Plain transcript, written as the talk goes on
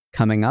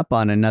coming up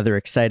on another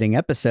exciting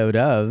episode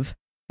of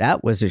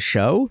That Was a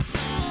Show?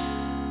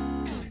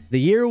 The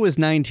year was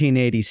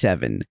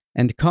 1987,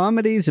 and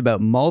comedies about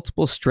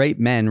multiple straight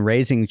men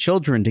raising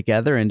children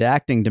together and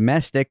acting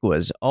domestic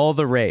was all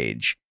the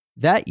rage.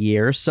 That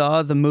year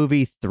saw the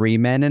movie Three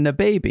Men and a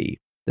Baby,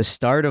 the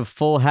start of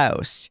Full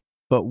House.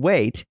 But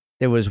wait,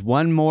 there was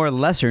one more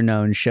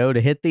lesser-known show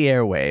to hit the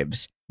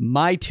airwaves,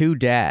 My Two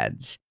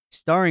Dads,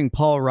 starring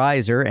Paul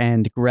Reiser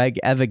and Greg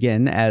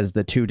Evigan as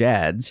the two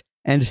dads,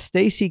 and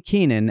Stacey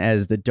Keenan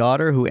as the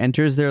daughter who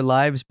enters their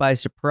lives by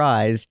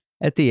surprise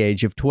at the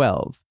age of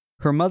 12.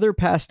 Her mother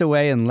passed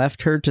away and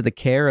left her to the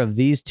care of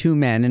these two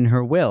men in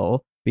her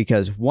will,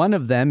 because one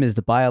of them is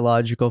the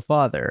biological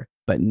father,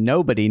 but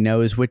nobody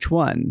knows which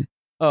one.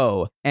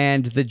 Oh,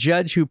 and the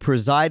judge who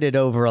presided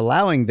over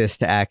allowing this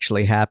to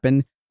actually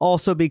happen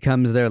also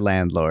becomes their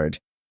landlord.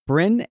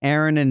 Bryn,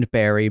 Aaron, and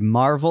Barry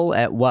marvel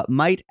at what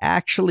might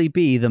actually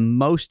be the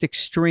most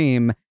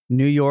extreme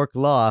New York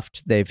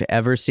loft they've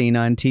ever seen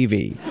on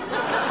TV.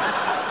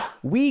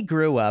 We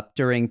grew up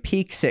during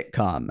peak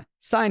sitcom,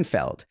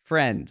 Seinfeld,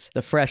 Friends,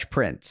 The Fresh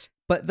Prince,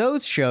 but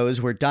those shows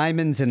were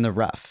diamonds in the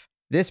rough.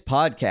 This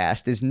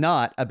podcast is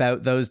not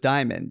about those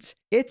diamonds.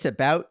 It's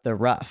about the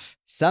rough.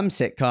 Some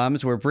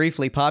sitcoms were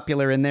briefly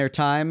popular in their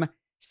time.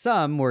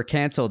 Some were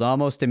canceled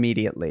almost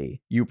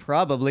immediately. You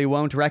probably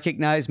won't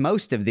recognize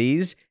most of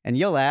these, and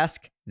you'll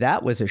ask,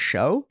 that was a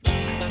show?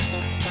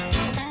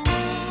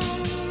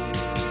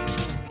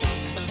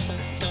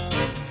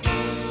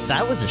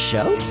 That was a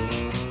show?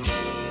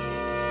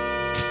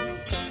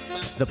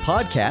 The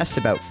podcast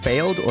about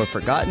failed or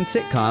forgotten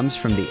sitcoms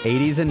from the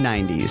 80s and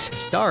 90s,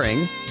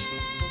 starring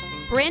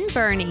Bryn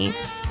Burney,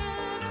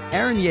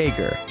 Aaron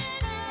Yeager,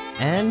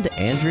 And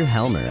Andrew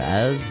Helmer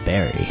as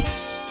Barry.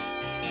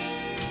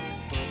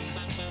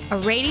 a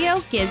Radio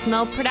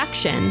Gizmo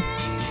production.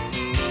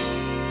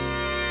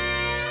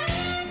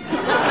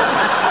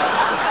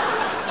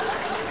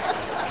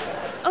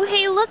 Oh,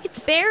 hey, look,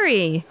 it's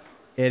Barry.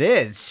 It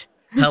is.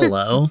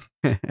 Hello.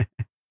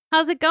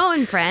 How's it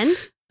going, friend?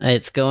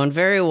 It's going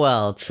very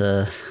well. It's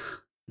the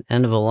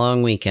end of a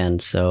long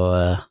weekend,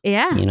 so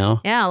Yeah. you know.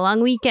 Yeah, a long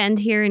weekend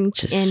here in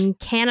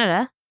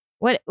Canada.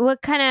 What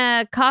kind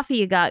of coffee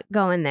you got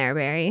going there,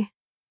 Barry?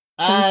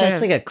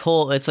 It's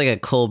like a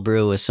cold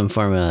brew with some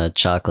form of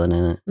chocolate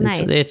in it.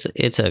 Nice.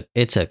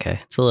 It's okay.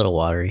 It's a little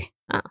watery.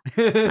 Oh,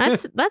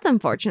 that's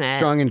unfortunate.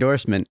 Strong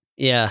endorsement.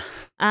 Yeah.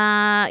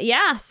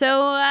 Yeah.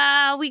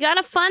 So we got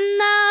a fun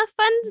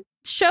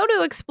show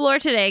to explore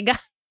today, guys.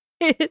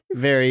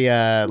 Very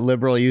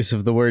liberal use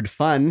of the word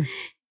fun.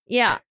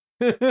 Yeah.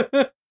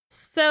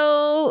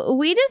 So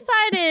we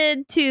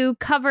decided to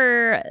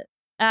cover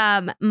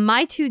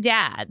My Two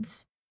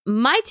Dads.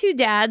 My Two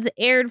Dads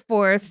aired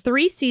for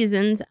 3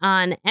 seasons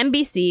on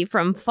NBC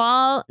from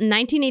fall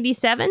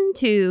 1987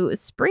 to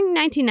spring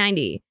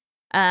 1990.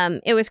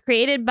 It was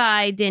created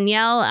by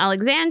Danielle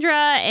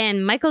Alexandra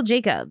and Michael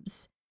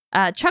Jacobs.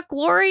 Chuck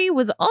Lorre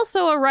was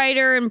also a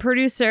writer and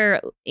producer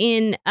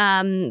in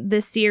the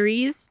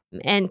series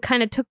and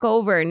kind of took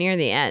over near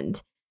the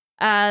end.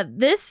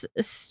 This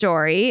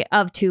story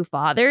of two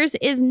fathers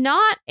is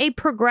not a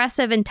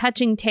progressive and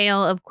touching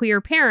tale of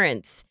queer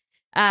parents.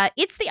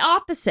 It's the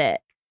opposite.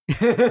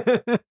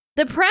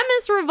 The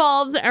premise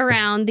revolves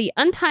around the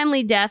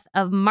untimely death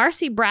of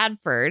Marcy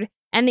Bradford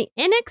and the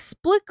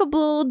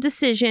inexplicable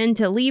decision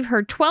to leave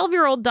her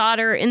 12-year-old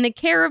daughter in the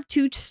care of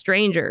 2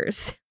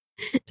 strangers.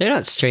 They're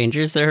not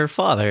strangers, they're her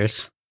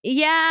fathers.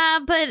 Yeah,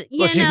 but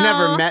She's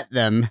never met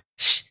them.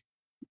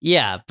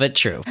 Yeah, but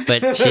true.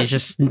 But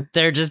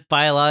they're just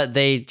by a lot.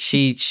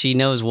 She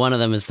knows one of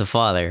them is the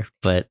father,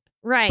 but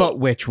right. But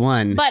which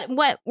one? But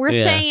what we're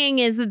saying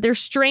is that they're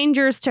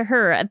strangers to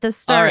her at the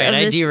start. All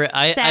right, of this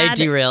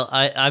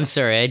I'm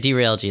sorry, I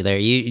derailed you there.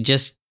 You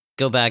just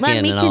go back Let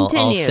in, me and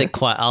I'll sit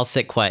quiet. I'll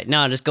sit quiet.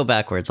 No, just go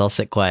backwards. I'll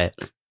sit quiet.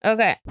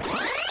 Okay.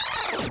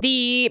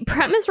 The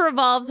premise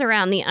revolves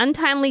around the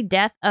untimely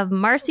death of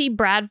Marcy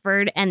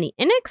Bradford and the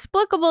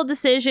inexplicable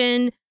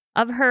decision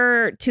of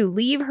her to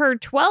leave her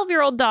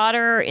 12-year-old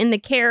daughter in the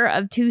care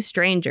of 2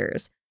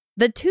 strangers.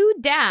 The 2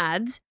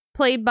 dads,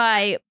 played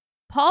by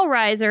Paul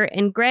Reiser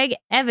and Greg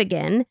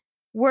Evigan,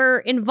 were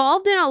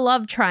involved in a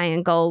love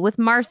triangle with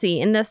Marcy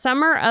in the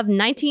summer of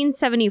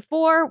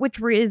 1974, which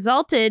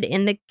resulted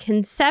in the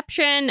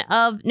conception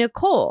of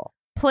Nicole,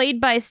 played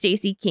by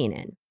Stacey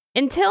Keenan.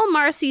 Until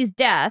Marcy's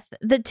death,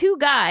 the 2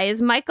 guys,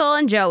 Michael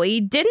and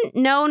Joey, didn't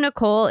know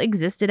Nicole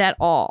existed at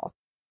all.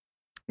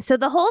 So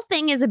the whole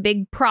thing is a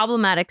big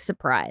problematic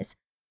surprise.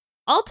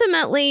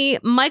 Ultimately,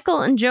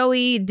 Michael and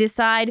Joey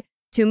decide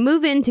to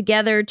move in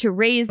together to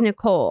raise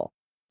Nicole.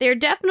 They're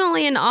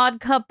definitely an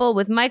odd couple,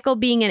 with Michael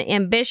being an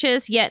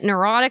ambitious yet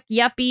neurotic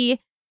yuppie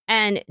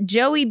and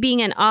Joey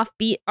being an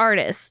offbeat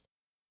artist.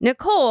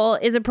 Nicole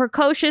is a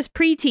precocious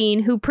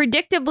preteen who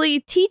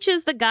predictably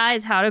teaches the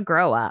guys how to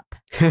grow up.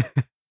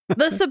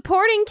 The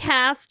supporting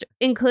cast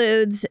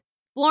includes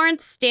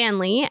Florence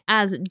Stanley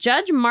as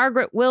Judge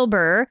Margaret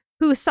Wilbur,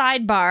 who,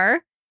 sidebar,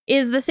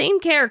 is the same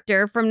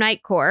character from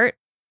Night Court.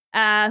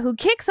 who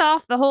kicks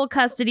off the whole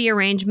custody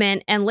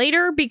arrangement and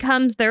later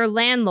becomes their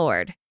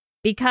landlord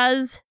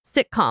because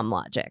sitcom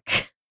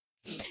logic.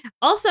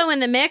 Also in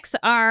the mix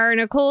are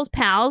Nicole's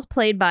pals,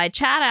 played by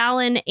Chad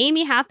Allen,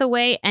 Amy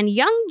Hathaway, and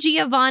young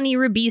Giovanni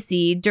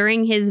Ribisi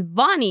during his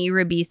Vonnie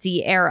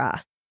Ribisi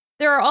era.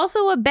 There are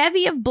also a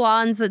bevy of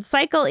blondes that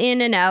cycle in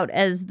and out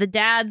as the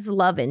dad's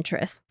love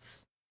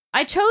interests.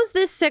 I chose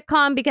this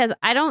sitcom because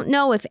I don't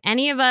know if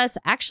any of us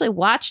actually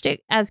watched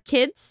it as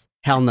kids.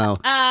 Hell no.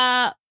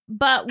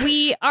 But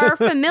we are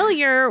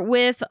familiar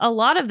with a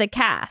lot of the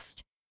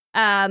cast.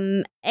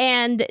 And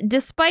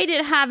despite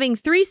it having a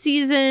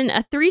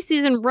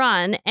 3-season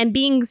run and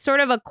being sort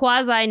of a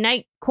quasi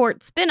Night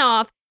Court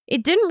spinoff,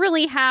 it didn't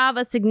really have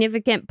a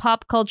significant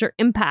pop culture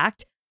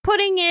impact,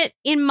 putting it,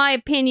 in my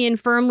opinion,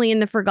 firmly in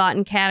the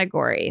forgotten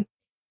category.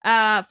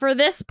 For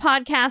this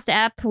podcast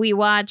app, we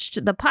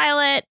watched the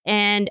pilot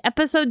and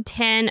episode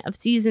 10 of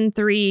season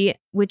 3,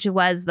 which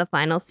was the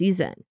final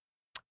season.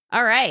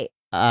 All right.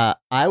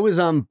 I was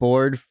on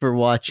board for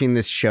watching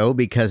this show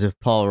because of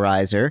Paul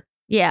Reiser.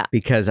 Yeah.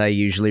 Because I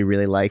usually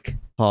really like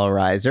Paul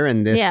Reiser.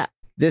 And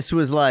this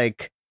was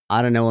like,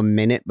 I don't know, a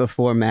minute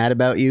before Mad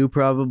About You,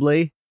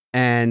 probably.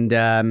 And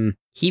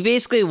he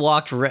basically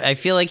I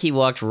feel like he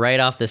walked right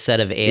off the set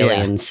of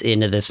Aliens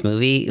into this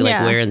movie,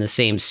 like wearing the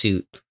same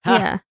suit.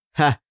 Yeah.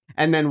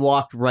 And then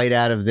walked right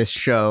out of this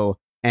show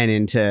and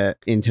into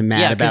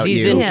Mad About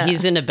You.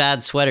 He's into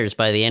Bad Sweaters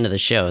by the end of the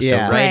show, so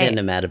right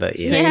into Mad About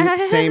You.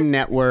 Same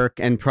network,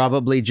 and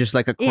probably just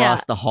like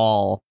across the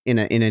hall in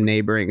a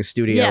neighboring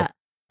studio. Yeah.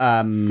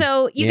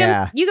 So you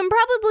can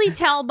probably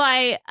tell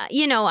by,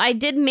 I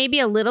did maybe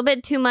a little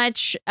bit too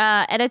much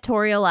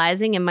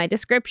editorializing in my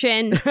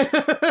description.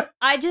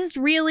 I just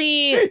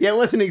really... Yeah, it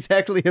wasn't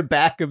exactly a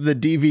back of the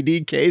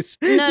DVD case.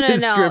 No.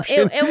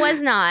 It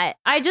was not.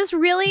 I just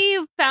really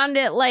found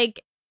it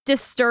like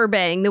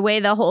disturbing the way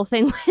the whole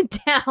thing went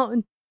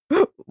down.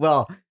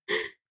 Well,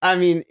 I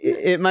mean,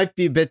 it might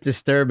be a bit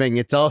disturbing.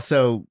 It's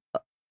also,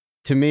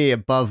 to me,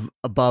 above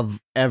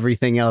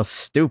everything else,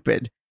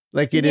 stupid.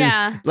 Like it is,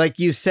 like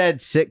you said,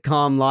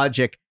 sitcom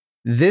logic.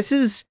 This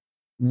is,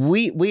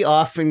 we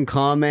often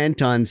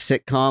comment on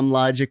sitcom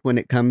logic when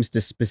it comes to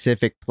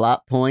specific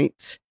plot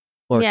points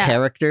or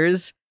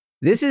characters.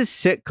 This is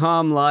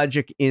sitcom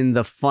logic in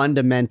the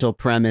fundamental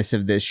premise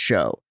of this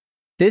show.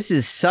 This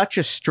is such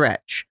a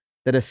stretch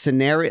that a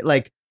scenario,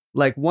 like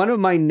one of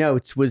my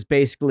notes was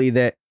basically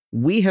that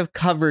we have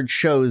covered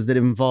shows that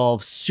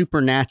involve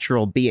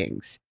supernatural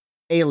beings,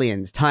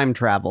 aliens, time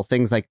travel,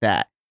 things like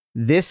that.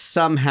 This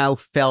somehow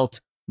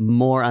felt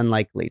more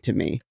unlikely to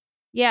me.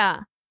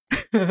 Yeah.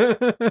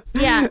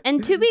 Yeah.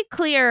 And to be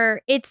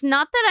clear, it's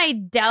not that I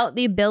doubt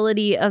the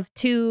ability of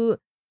two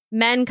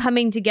men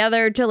coming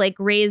together to like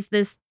raise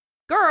this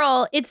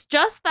girl. It's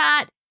just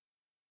that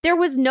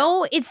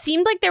it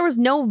seemed like there was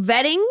no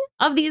vetting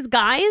of these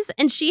guys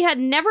and she had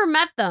never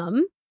met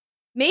them.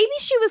 Maybe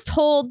she was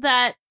told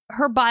that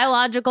her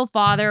biological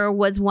father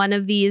was one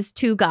of these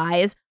two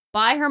guys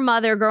by her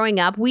mother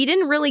growing up. We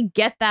didn't really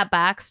get that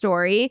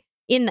backstory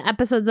in the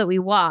episodes that we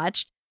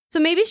watched. So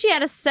maybe she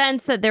had a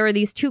sense that there were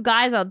these two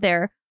guys out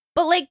there,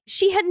 but like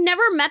she had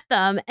never met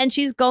them and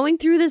she's going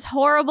through this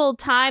horrible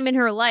time in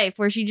her life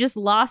where she just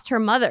lost her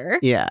mother.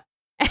 Yeah.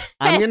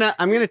 I'm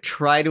gonna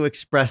try to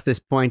express this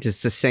point as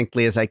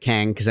succinctly as I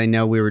can because I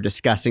know we were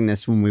discussing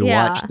this when we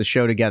watched the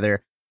show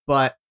together,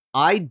 but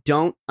I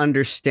don't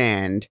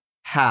understand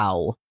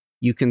how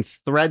you can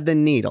thread the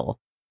needle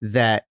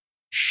that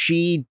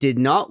she did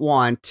not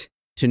want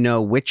to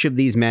know which of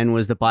these men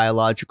was the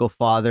biological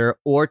father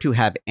or to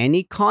have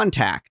any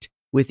contact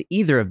with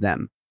either of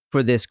them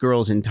for this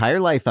girl's entire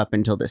life up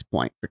until this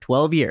point, for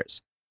 12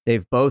 years.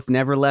 They've both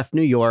never left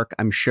New York.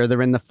 I'm sure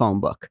they're in the phone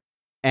book.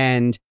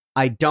 And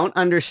I don't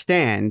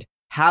understand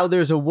how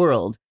there's a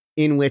world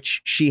in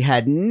which she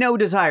had no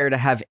desire to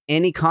have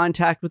any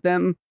contact with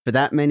them for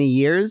that many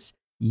years,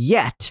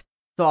 yet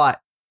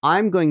thought,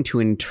 I'm going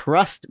to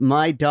entrust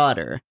my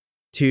daughter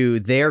to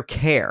their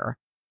care.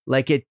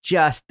 Like it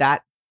just,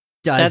 that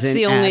doesn't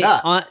add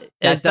up.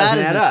 As bad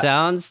as it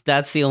sounds,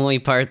 that's the only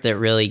part that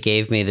really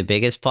gave me the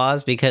biggest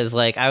pause because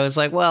like I was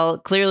like, well,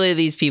 clearly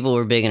these people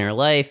were big in her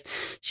life.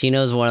 She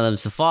knows one of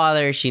them's the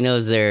father. She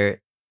knows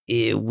they're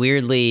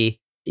weirdly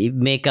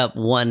make up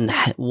one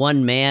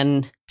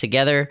man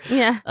together.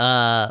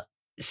 Yeah.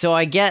 So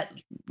I get,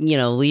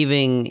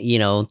 leaving,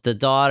 the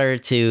daughter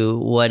to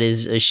what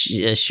is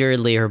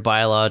assuredly her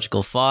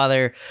biological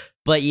father.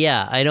 But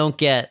yeah, I don't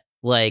get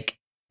like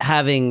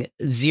having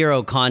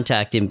zero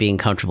contact and being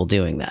comfortable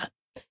doing that.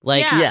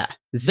 Like,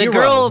 the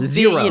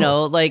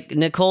girl, like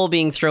Nicole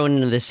being thrown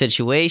into this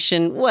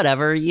situation,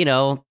 whatever,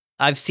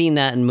 I've seen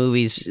that in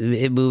movies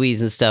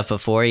and stuff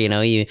before,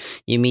 you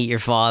meet your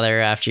father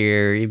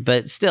after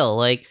but still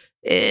like,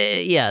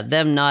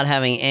 them not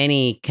having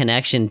any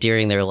connection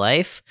during their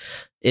life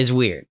is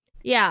weird.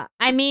 Yeah.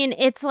 I mean,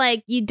 it's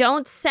like you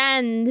don't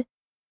send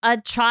a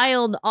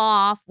child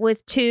off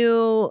with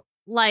two,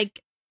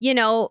 like,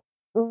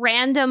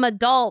 random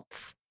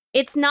adults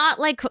it's not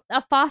like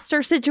a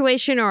foster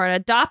situation or an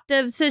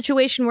adoptive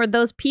situation where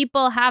those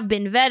people have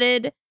been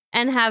vetted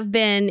and have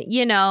been,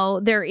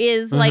 there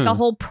is like a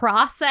whole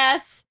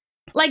process.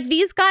 Like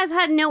these guys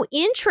had no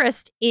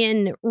interest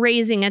in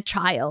raising a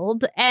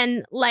child.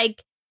 And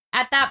like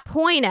at that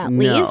point, at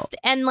least,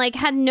 and like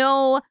had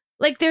no,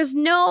 like there's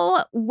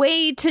no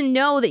way to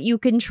know that you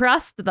can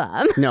trust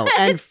them. No.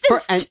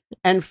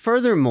 And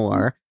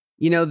furthermore,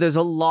 there's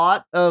a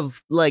lot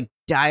of like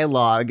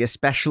dialogue,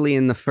 especially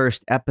in the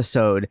first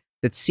episode,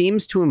 that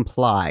seems to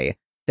imply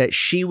that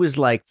she was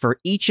like, for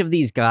each of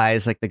these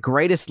guys, like the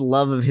greatest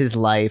love of his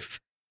life,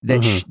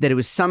 that that it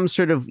was some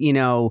sort of,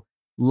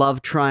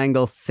 love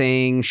triangle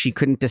thing. She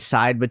couldn't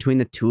decide between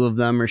the two of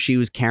them, or she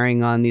was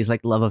carrying on these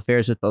like love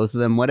affairs with both of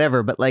them,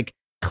 whatever. But like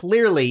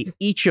clearly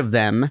each of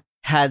them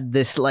had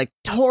this like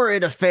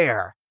torrid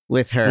affair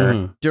with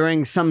her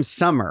during some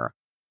summer.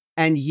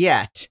 And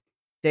yet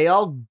they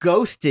all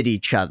ghosted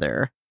each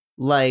other,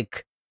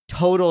 like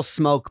total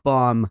smoke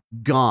bomb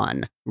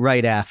gone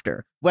right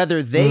after.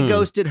 Whether they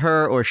ghosted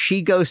her or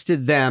she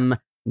ghosted them,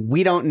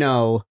 we don't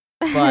know.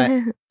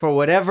 But for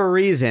whatever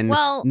reason,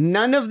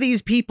 none of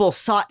these people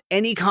sought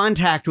any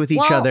contact with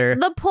each other.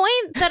 The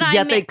point that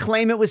yet they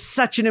claim it was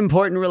such an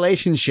important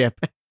relationship.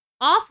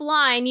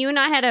 Offline, you and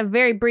I had a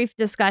very brief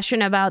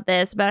discussion about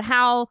this, about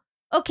how,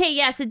 okay,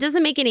 yes, it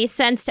doesn't make any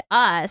sense to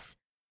us.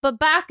 But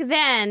back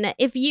then,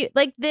 if you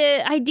like,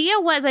 the idea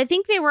was, I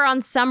think they were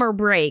on summer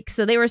break.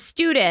 So they were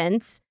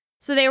students.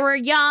 So they were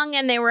young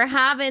and they were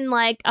having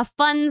like a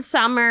fun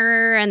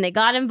summer and they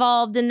got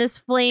involved in this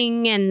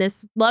fling and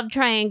this love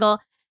triangle.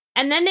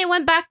 And then they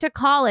went back to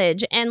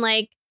college. And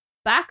like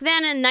back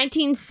then in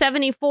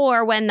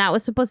 1974, when that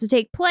was supposed to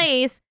take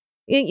place,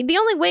 the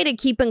only way to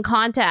keep in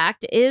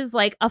contact is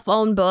like a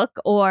phone book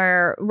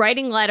or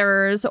writing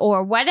letters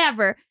or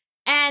whatever.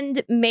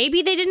 And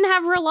maybe they didn't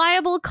have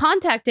reliable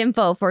contact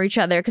info for each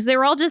other because they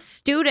were all just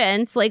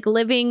students, like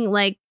living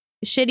like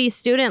shitty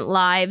student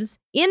lives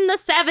in the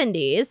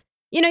 70s.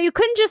 You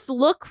couldn't just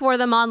look for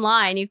them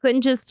online. You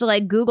couldn't just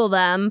like Google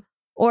them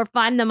or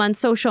find them on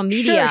social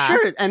media.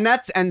 Sure. And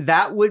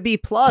that would be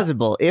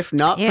plausible, if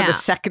not for the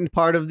second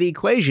part of the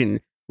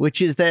equation,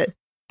 which is that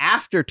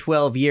after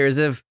 12 years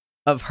of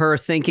her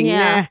thinking,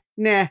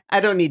 nah, I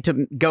don't need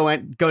to go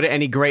to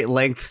any great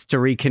lengths to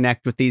reconnect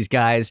with these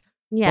guys.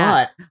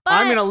 Yeah. But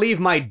I'm going to leave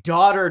my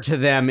daughter to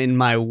them in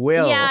my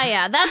will.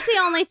 Yeah. That's the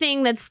only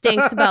thing that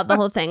stinks about the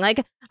whole thing.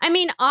 Like, I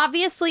mean,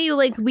 obviously,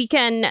 like we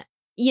can,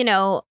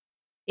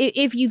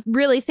 if you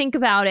really think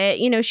about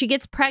it, she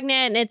gets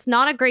pregnant and it's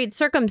not a great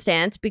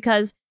circumstance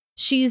because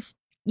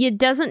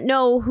doesn't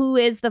know who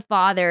is the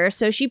father.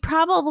 So she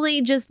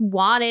probably just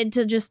wanted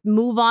to just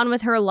move on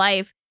with her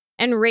life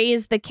and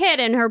raise the kid.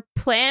 And her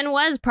plan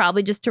was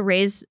probably just to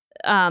raise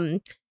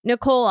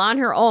Nicole on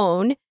her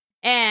own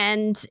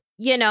and,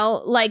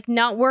 like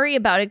not worry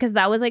about it because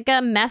that was like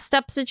a messed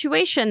up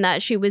situation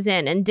that she was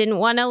in and didn't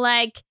want to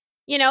like,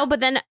 but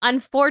then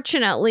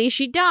unfortunately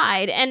she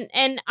died.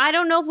 And I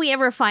don't know if we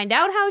ever find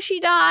out how she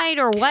died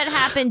or what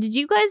happened. Did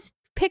you guys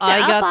pick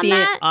up on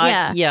that?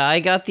 I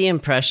got the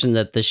impression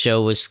that the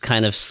show was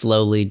kind of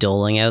slowly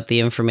doling out the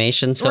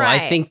information. So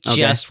I think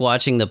just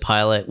watching the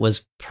pilot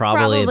was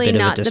probably a bit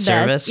of a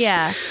disservice.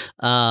 Yeah.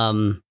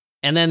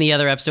 And then the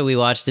other episode we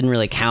watched didn't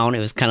really count. It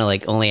was kind of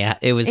like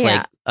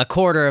like a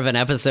quarter of an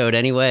episode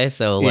anyway.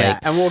 So like,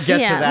 and we'll get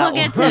to that.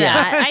 We'll get to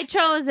that. I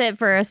chose it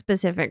for a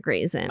specific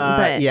reason.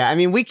 But I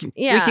mean, we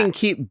can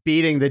keep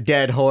beating the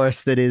dead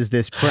horse that is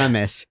this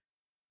premise.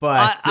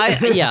 But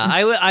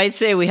I'd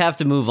say we have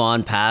to move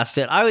on past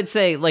it. I would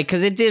say like,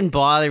 cause it didn't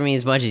bother me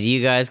as much as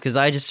you guys. Cause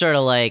I just sort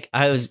of like,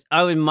 I was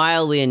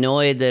mildly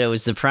annoyed that it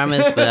was the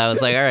premise, but I was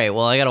like, all right,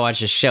 well, I got to watch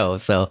the show.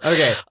 So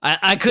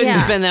I couldn't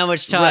spend that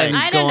much time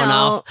going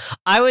off.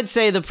 I would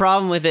say the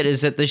problem with it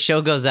is that the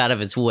show goes out of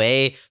its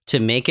way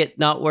to make it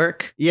not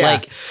work. Yeah.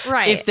 Like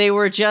if they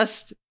were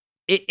just,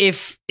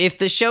 if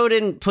the show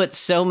didn't put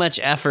so much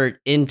effort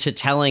into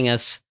telling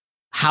us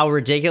how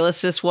ridiculous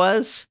this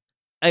was,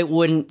 it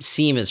wouldn't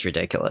seem as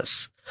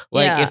ridiculous.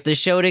 Like if the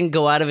show didn't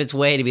go out of its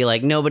way to be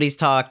like, nobody's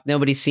talked,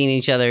 nobody's seen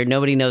each other,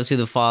 nobody knows who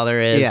the father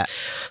is. Yeah.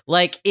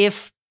 Like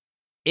if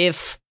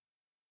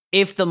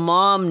the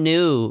mom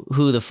knew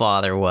who the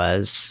father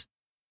was,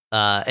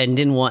 and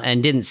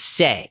didn't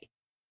say,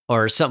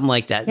 or something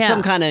like that,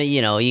 some kind of,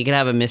 you can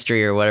have a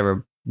mystery or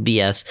whatever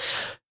BS.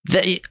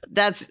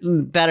 That's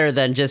better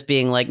than just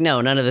being like,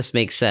 no, none of this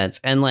makes sense.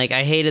 And like,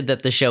 I hated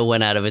that the show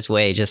went out of its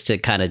way just to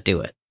kind of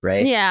do it.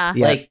 Right. Yeah.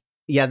 Like,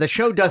 the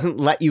show doesn't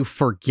let you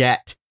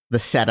forget the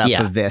setup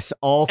of this.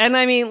 And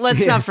I mean,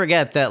 let's not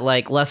forget that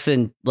like less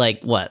than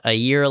like a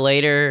year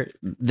later,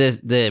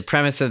 the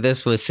premise of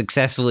this was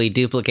successfully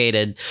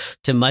duplicated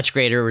to much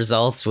greater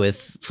results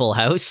with Full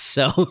House.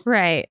 So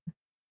right.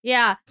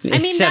 Yeah. I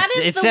mean, that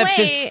is the way. Except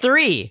it's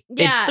three.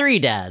 Yeah. It's three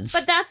dads.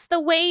 But that's the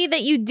way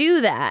that you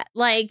do that.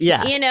 Like,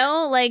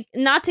 like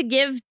not to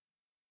give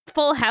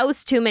Full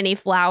House too many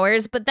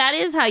flowers, but that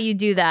is how you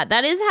do that.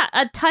 That is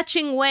a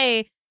touching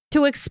way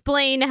to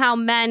explain how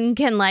men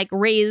can like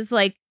raise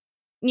like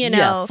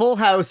Yeah, Full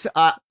House,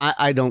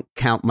 I don't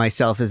count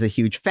myself as a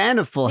huge fan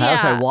of Full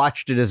House. Yeah. I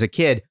watched it as a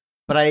kid,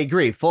 but I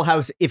agree. Full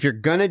House, if you're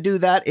going to do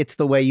that, it's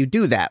the way you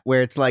do that,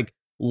 where it's like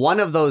one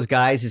of those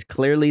guys is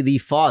clearly the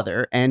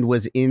father and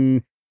was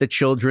in the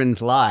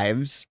children's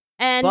lives.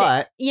 And,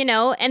 But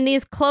and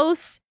these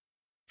close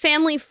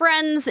family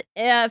friends,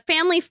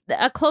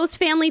 a close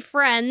family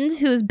friend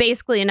who's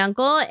basically an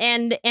uncle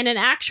and an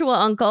actual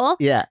uncle.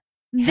 yeah,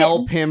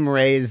 help him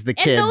raise the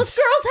kids. And those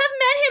girls have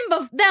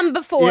met them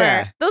before.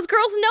 Yeah. Those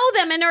girls know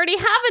them and already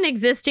have an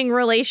existing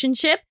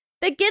relationship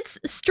that gets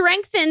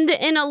strengthened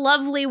in a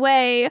lovely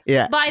way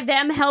Yeah. by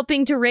them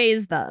helping to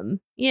raise them.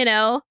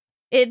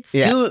 It's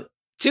Yeah.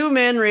 Two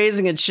men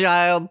raising a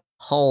child.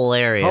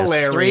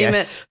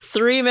 Hilarious.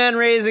 Three men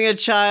raising a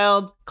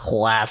child.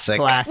 Classic.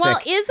 Classic. Well,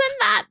 isn't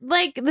that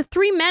like the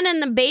Three Men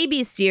and the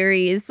Baby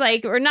series?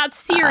 Like, or not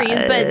series,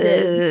 but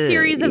the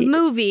series of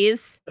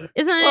movies.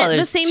 Isn't it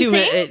the same thing?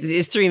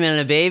 It's 3 Men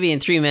and a Baby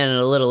and 3 Men and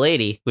a Little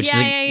Lady, which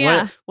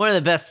is one of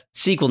the best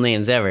sequel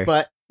names ever.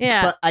 But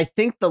I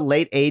think the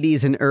late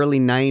 80s and early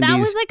 90s. That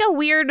was like a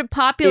weird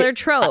popular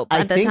trope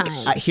at the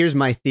time. Here's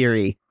my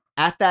theory.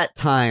 At that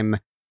time,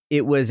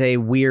 it was a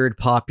weird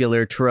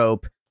popular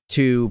trope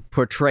to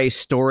portray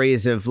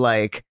stories of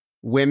like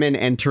women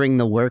entering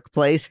the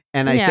workplace.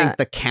 And I think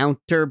the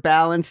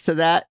counterbalance to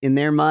that in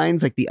their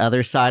minds, like the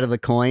other side of the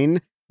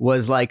coin,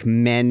 was like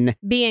men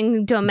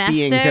being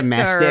domestic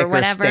or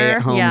whatever,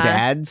 stay-at-home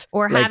dads.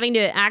 Or like, having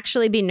to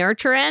actually be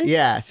nurturant.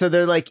 Yeah. So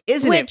they're like,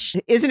 isn't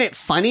it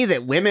funny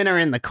that women are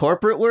in the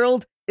corporate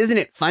world? Isn't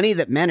it funny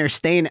that men are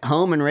staying at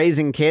home and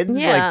raising kids?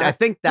 Yeah. Like, I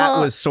think that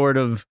was sort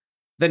of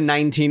the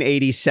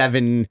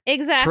 1987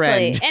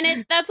 trend.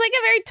 And that's like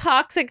a very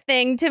toxic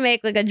thing to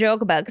make like a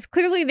joke about, because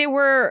clearly there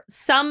were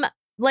some,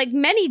 like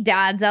many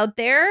dads out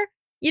there,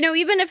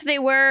 even if they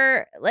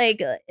were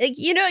like,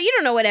 you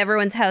don't know what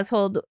everyone's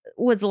household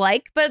was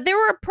like, but there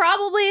were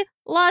probably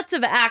lots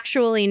of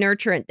actually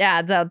nurturant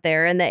dads out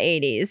there in the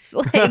 80s.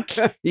 Like,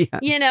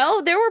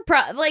 there were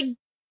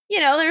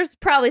there's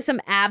probably some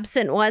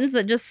absent ones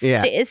that just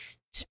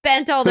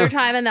spent all their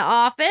time in the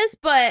office,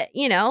 but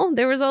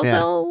there was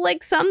also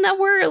like some that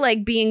were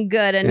like being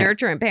good and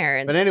nurturant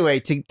parents. But anyway,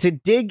 to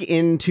dig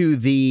into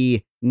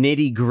the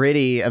nitty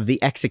gritty of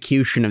the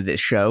execution of this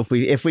show,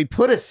 if we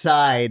put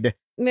aside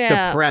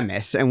the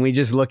premise and we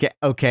just look at,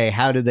 okay,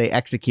 how did they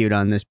execute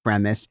on this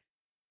premise?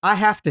 I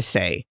have to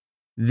say,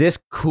 this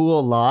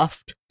Cool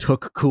Loft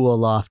took Cool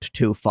Loft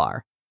too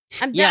far.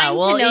 I'm dying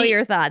to know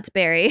your thoughts,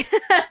 Barry.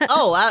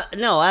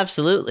 No,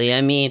 absolutely.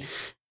 I mean,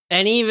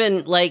 and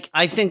even like,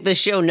 I think the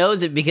show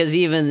knows it, because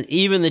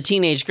even the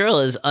teenage girl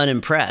is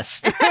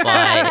unimpressed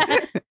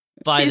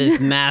by this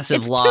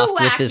massive loft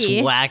with this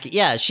wacky.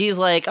 Yeah, she's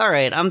like, all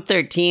right, I'm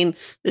 13.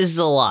 This is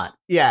a lot.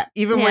 Yeah,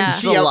 even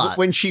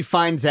when she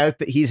finds out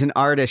that he's an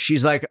artist,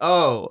 she's like,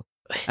 oh,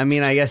 I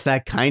mean, I guess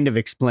that kind of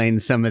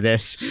explains some of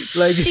this.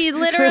 Like, she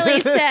literally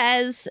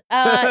says,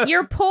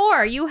 you're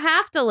poor. You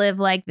have to live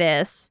like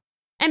this.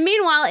 And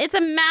meanwhile, it's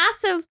a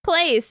massive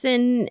place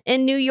in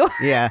New York.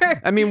 Yeah.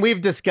 I mean,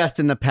 we've discussed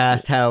in the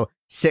past how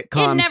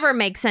sitcoms... It never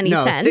makes any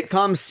sense.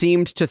 Sitcoms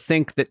seemed to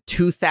think that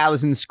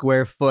 2,000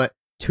 square foot,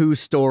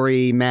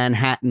 2-story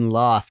Manhattan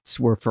lofts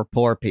were for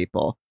poor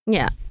people.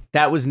 Yeah.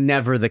 That was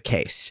never the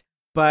case.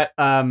 But,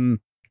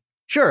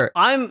 sure.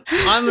 I'm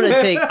going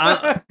to take...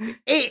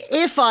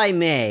 if I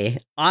may,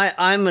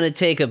 I'm going to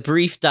take a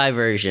brief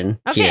diversion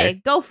here.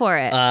 Okay, go for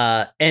it.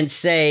 And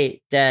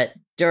say that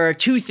there are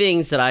two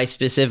things that I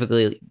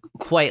specifically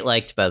quite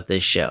liked about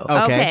this show.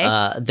 Okay.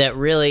 That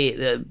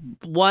really,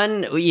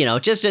 one,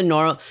 just a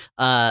normal,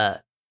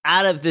 out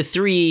of the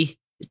three,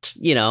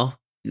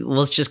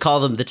 let's just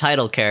call them the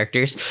title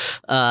characters.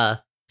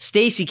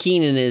 Stacey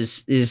Keenan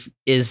is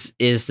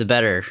the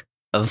better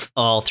of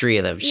all three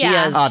of them. She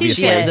had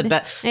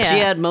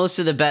most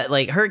of the best.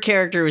 Like, her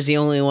character was the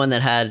only one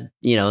that had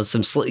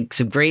some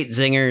great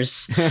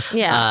zingers.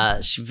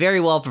 She very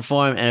well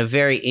performed and a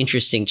very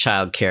interesting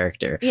child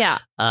character.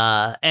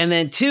 And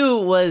then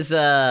two was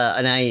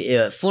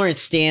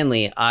Florence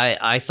Stanley.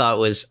 I thought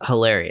was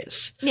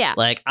hilarious.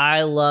 Like,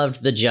 I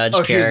loved the judge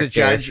character. She's the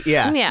judge.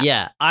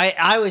 Yeah.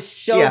 I was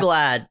so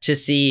glad to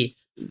see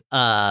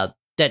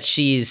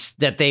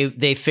that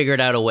they figured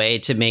out a way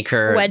to make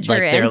her wedge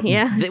her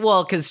in,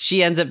 because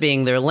she ends up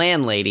being their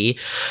landlady,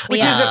 which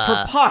is a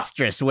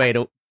preposterous way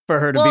for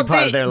her to be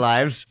part of their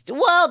lives.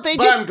 Well,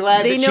 I'm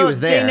glad that she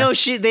was there.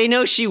 They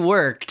know she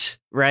worked,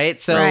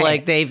 right? So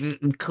like, they've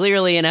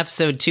clearly in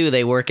episode 2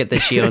 they work at that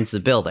she owns the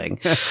building,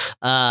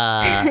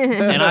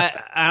 and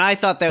I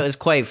thought that was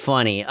quite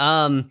funny.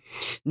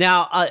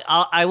 Now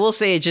I will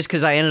say it just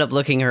because I ended up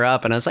looking her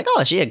up and I was like,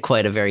 oh, she had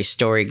quite a very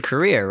storied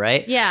career,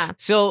 right? Yeah.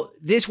 So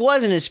this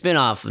wasn't a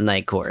spinoff of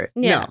Night Court.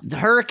 Yeah. No,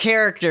 her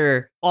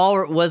character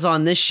was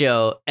on this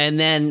show, and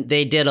then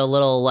they did a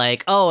little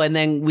like, oh, and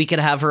then we could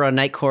have her on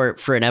Night Court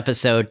for an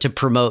episode to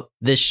promote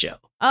this show.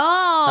 So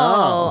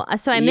I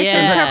Yeah.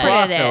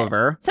 misinterpreted it.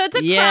 Crossover. So it's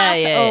a Yeah.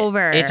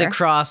 crossover. It's a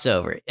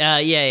crossover.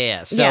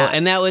 Yeah. So, Yeah.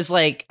 and that was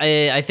like,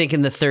 I think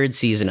in the third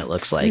season, it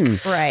looks like,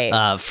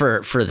 Right.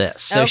 for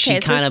this. So she so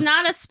kind it's of,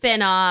 not a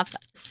spin-off.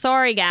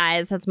 Sorry,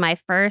 guys. That's my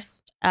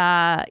first,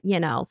 flub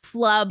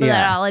Yeah.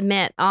 that I'll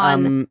admit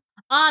on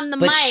the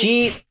but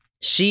mic.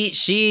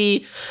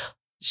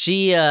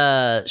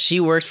 she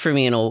worked for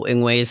me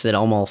in ways that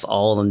almost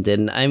all of them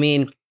didn't. I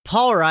mean,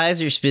 Paul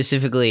Reiser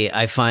specifically,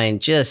 I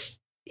find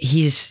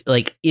he's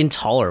like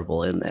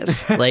intolerable in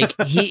this. Like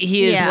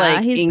he is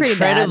like he's pretty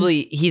bad.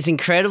 he's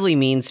incredibly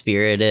mean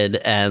spirited,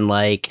 and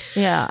like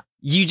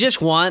you just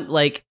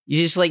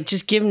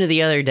give him to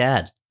the other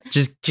dad.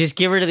 Just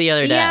give her to the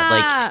other dad.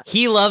 Like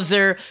he loves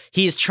her.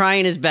 He's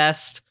trying his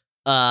best.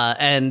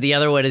 And the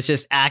other one is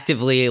just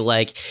actively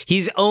like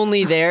he's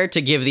only there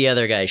to give the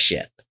other guy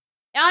shit.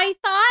 I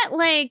thought,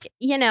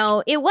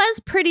 it was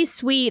pretty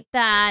sweet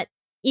that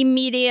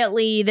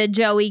immediately the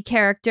Joey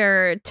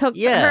character took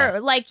her,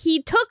 like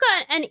he took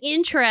an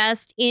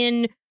interest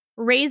in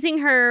raising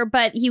her,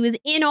 but he was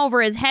in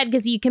over his head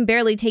because he can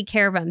barely take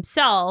care of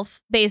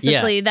himself.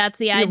 Basically, that's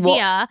the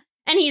idea.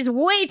 And he's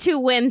way too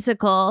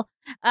whimsical,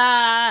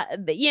 but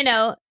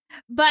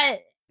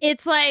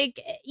it's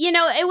like,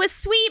 it was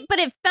sweet, but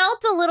it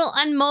felt a little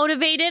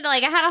unmotivated.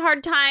 Like I had a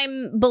hard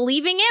time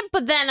believing it,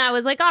 but then I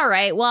was like, all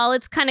right, well,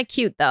 it's kind of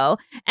cute though.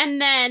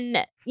 And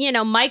then,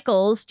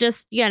 Michael's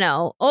just, I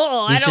don't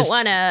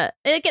want to.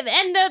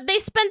 And they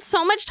spent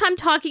so much time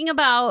talking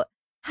about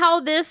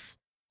how this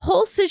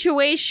whole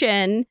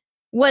situation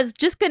was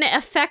just going to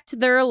affect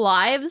their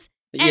lives.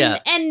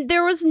 And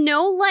there was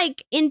no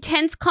like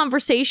intense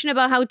conversation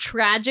about how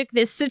tragic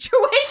this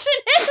situation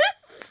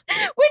is,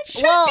 which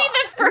should be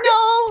the first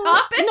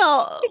topic.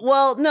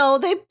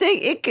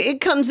 It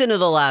comes into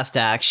the last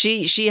act.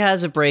 She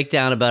has a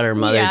breakdown about her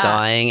mother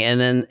dying,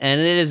 and it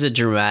is a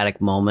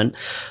dramatic moment.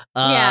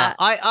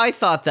 I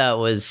thought that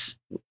was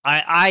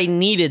I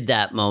needed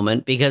that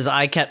moment because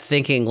I kept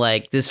thinking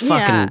like this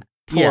fucking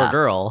poor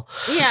girl.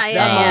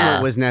 That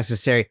moment was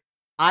necessary.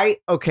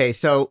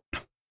 So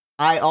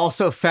I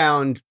also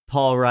found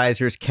Paul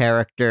Reiser's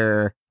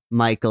character,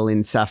 Michael,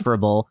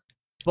 insufferable,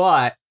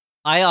 but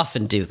I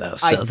often do though.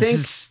 So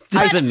this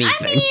is a me thing.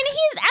 I mean,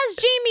 he's as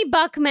Jamie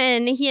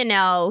Buckman,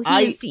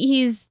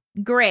 he's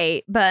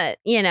great, but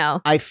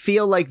I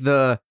feel like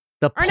the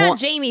not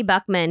Jamie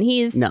Buckman.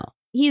 She's Paul.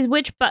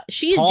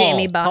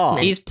 Jamie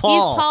Buckman. He's Paul.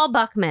 He's Paul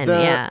Buckman.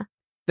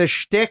 The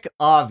shtick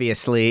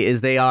obviously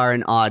is they are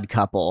an odd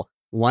couple.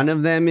 One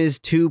of them is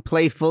too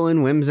playful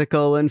and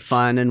whimsical and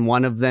fun, and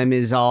one of them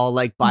is all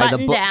like by the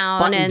book,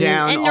 buttoned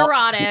down, and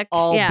neurotic,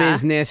 all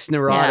business,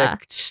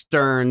 neurotic,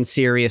 stern,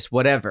 serious,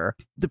 whatever.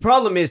 The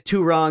problem is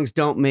two wrongs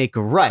don't make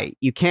a right.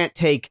 You can't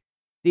take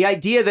the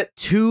idea that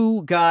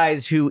two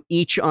guys who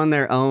each on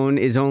their own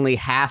is only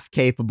half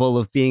capable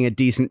of being a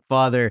decent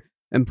father,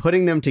 and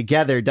putting them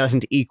together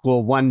doesn't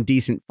equal one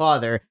decent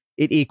father.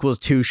 It equals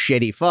two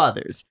shitty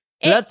fathers.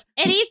 So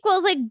it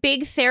equals like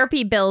big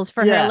therapy bills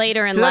for her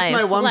later in life.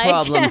 That's my one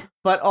problem.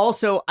 But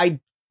also,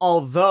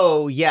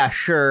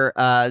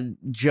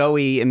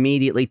 Joey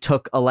immediately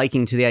took a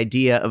liking to the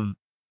idea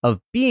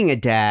of being a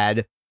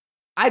dad.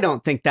 I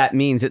don't think that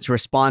means it's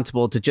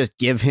responsible to just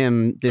give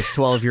him this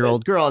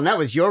 12-year-old girl. And that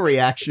was your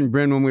reaction,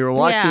 Bryn, when we were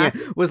watching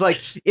it, was like,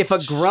 if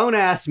a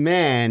grown-ass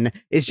man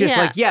is just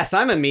like, yes,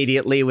 I'm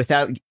immediately,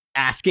 without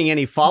asking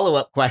any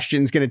follow-up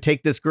questions, going to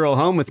take this girl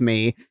home with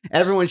me,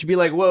 everyone should be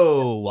like,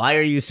 whoa, why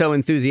are you so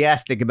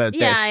enthusiastic about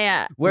this?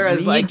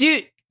 Whereas like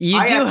you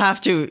do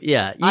have to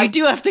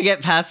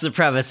get past the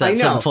premise at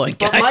some point,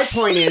 guys. But my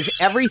point is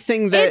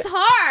everything that it's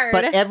hard.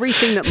 But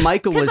everything that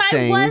Michael was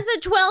saying, I was a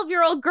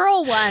 12-year-old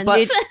girl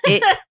once.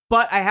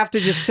 But I have to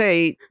just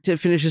say, to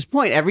finish his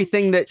point,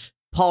 everything that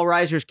Paul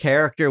Reiser's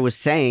character was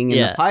saying in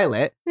the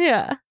pilot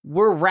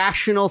were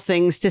rational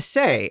things to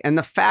say. And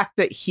the fact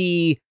that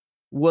he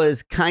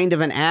was kind of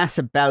an ass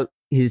about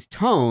his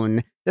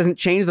tone doesn't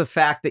change the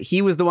fact that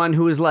he was the one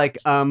who was like,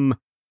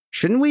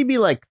 shouldn't we be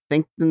like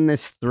thinking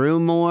this through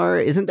more?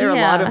 Isn't there a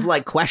lot of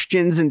like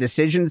questions and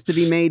decisions to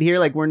be made here?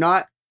 Like we're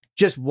not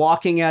just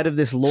walking out of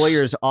this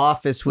lawyer's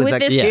office with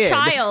this kid.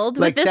 child,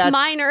 like, with this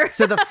minor.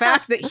 So the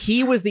fact that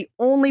he was the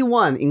only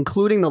one,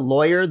 including the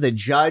lawyer, the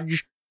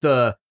judge,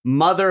 the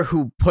mother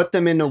who put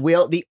them in a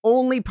wheel, the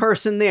only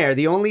person there,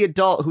 the only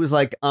adult who's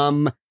like,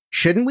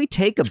 shouldn't we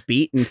take a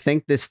beat and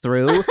think this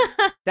through?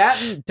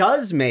 That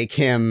does make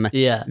him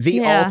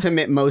the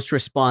ultimate most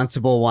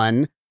responsible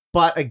one.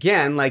 But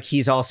again, like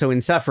he's also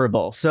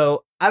insufferable.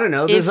 So I don't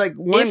know. There's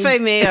if I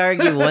may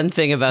argue one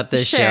thing about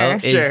this show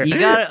is you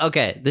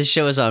gotta, this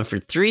show is on for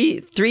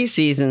three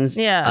seasons.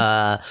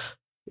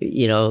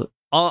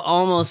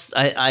 Almost,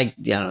 I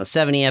don't know,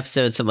 70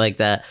 episodes, something like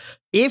that.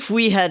 If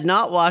we had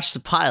not watched the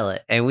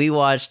pilot and we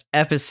watched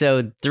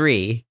episode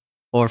 3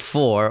 or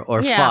 4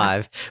 or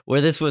 5,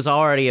 where this was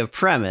already a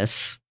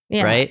premise,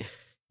 right?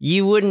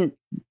 You wouldn't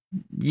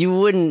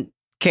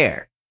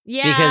care.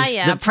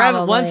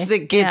 Because once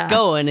it gets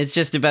going, it's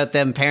just about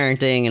them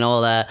parenting and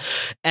all that.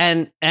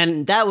 And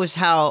that was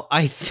how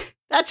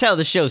That's how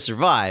the show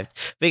survived.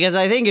 Because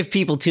I think if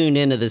people tuned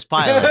into this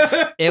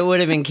pilot, it would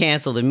have been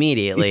canceled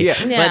immediately.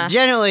 Yeah. Yeah. But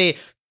generally,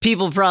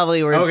 people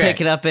probably were Okay.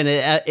 picking up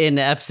in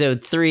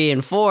episode 3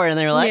 and 4, and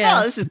they were like, Yeah.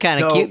 "Oh, this is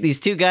kind of So- cute. These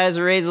two guys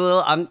were raised a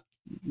little."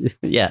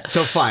 Yeah.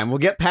 So fine, we'll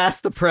get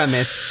past the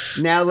premise.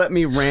 Now let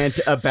me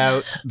rant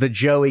about the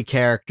Joey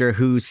character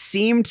who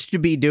seemed to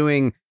be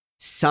doing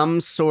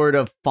some sort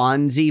of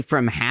Fonzie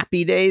from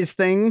Happy Days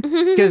thing.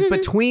 Because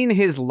between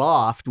his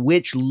loft,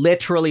 which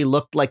literally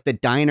looked like the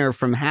diner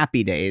from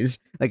Happy Days,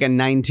 like a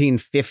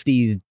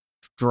 1950s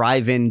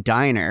drive-in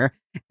diner,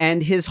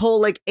 and his whole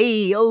like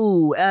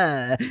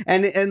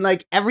and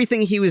like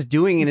everything he was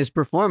doing in his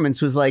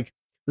performance was like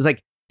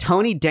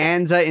Tony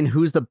Danza in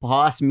Who's the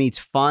Boss meets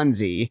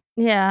Fonzie.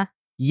 Yeah.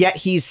 Yet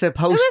he's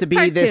supposed was to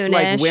be this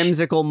like cartoonish.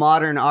 whimsical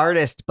modern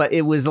artist, but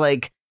it was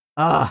like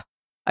I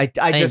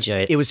just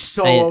enjoyed it. it was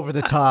so I- over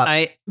the top.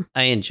 I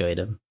enjoyed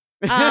him.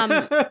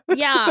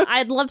 Yeah,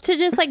 I'd love to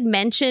just like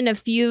mention a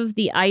few of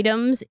the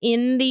items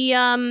in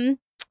the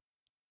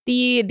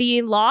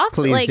loft.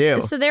 Please like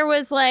do. so there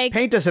was like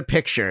Paint us a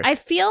picture. I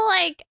feel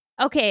like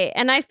okay,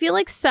 and I feel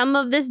like some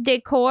of this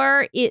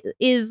decor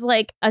is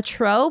like a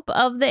trope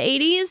of the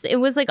 80s. It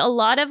was like a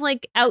lot of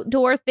like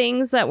outdoor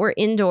things that were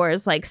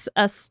indoors. Like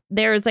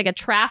there was like a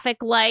traffic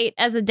light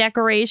as a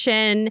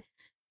decoration.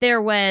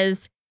 There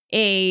was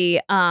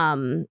a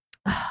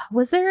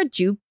was there a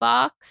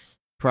jukebox?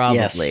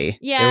 Probably.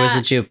 Yeah. There was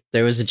a jukebox.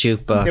 There was a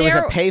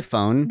There-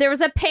 payphone. There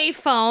was a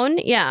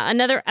payphone. Yeah,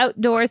 another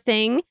outdoor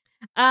thing.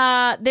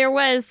 There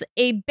was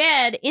a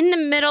bed in the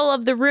middle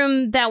of the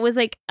room that was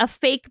like a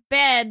fake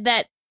bed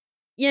that,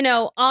 you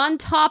know, on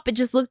top it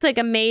just looked like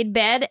a made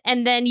bed,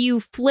 and then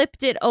you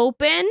flipped it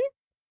open,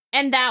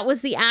 and that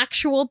was the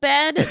actual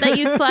bed that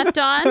you slept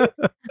on.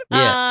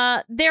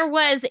 Yeah. There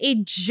was a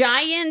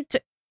giant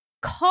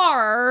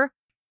car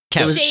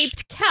Couch.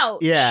 shaped couch.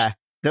 Yeah,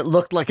 that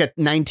looked like a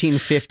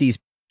 1950s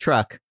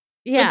truck.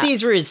 Yeah. But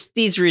these were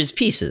his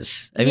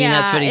pieces. I mean,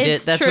 that's Yeah, what he did.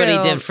 it's That's what he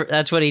true. did for.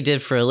 That's what he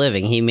did for a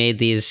living. He made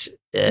these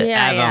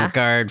Yeah.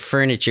 avant-garde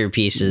furniture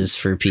pieces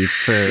for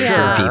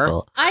Yeah.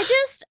 people.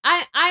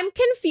 I'm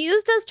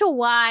confused as to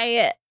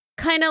why,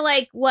 kind of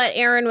like what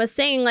Aaron was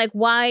saying, like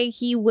why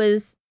he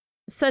was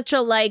such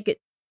a like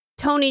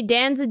Tony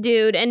Danza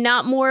dude and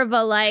not more of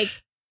a like,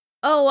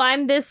 oh,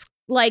 I'm this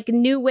like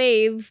new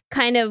wave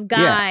kind of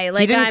guy.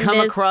 Like he didn't I'm come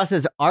this... across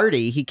as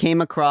arty. He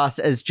came across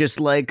as just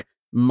like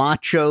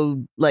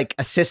macho, like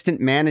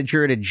assistant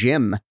manager at a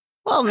gym.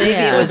 Well, maybe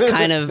Yeah. it was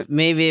kind of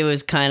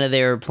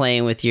they were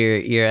playing with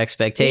your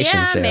expectations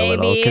Yeah, there a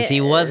little, maybe. because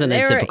he wasn't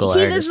a typical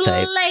he artist was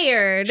type.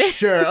 layered.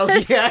 Sure.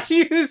 Okay. Yeah.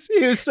 He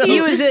was so.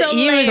 He was so a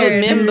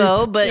layered.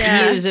 mimbo, but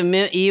Yeah. he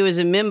was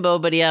a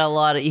mimbo, but he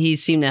had he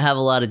seemed to have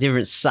a lot of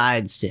different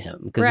sides to him,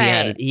 because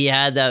Right. he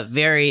had that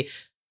very,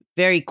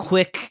 very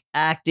quick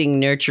acting,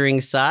 nurturing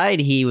side.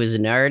 He was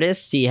an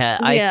artist. He had,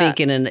 I Yeah.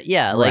 think,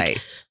 like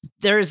Right.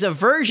 there's a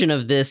version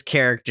of this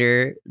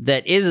character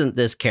that isn't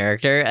this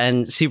character,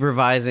 and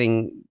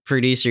supervising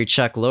producer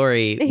Chuck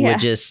Lorre Yeah. would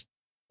just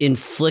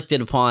inflict it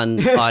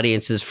upon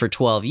audiences for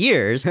 12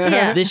 years.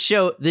 Yeah. This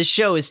show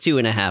is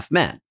 2.5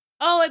 Men.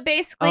 Oh, it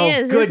basically Oh,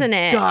 is, good isn't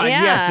it? God,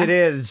 yeah. yes, it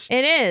is.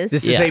 It is.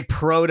 This Yeah. is a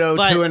proto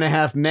But-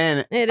 2.5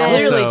 Men. It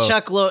is.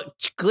 Also-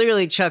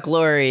 Clearly Chuck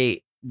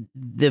Lorre,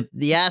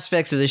 the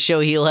aspects of the show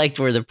he liked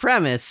were the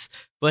premise,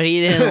 but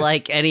he didn't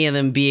like any of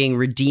them being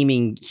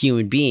redeeming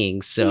human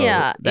beings. So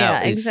Yeah,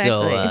 that yeah, was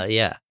so exactly.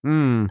 yeah.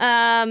 Hmm.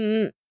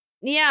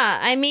 Yeah,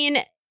 I mean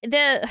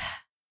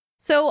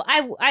so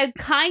I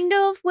kind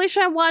of wish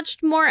I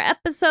watched more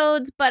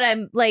episodes, but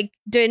I'm like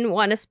didn't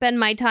want to spend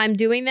my time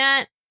doing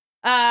that.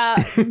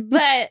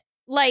 But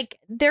like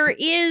there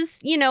is,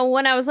 you know,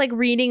 when I was like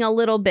reading a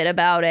little bit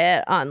about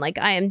it on like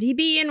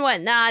IMDb and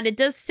whatnot, it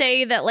does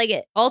say that like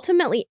it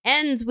ultimately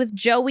ends with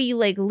Joey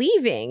like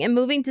leaving and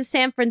moving to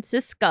San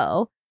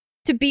Francisco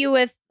to be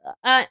with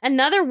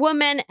another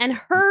woman and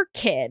her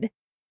kid.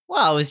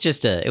 Well,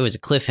 it was a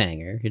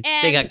cliffhanger.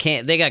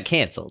 They got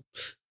canceled.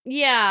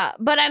 Yeah,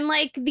 but I'm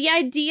like the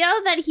idea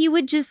that he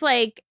would just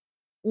like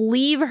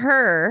leave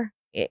her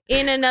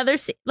in another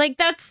like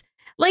that's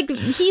like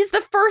he's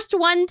the first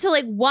one to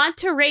like want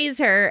to raise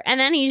her, and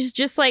then he's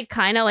just like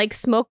kind of like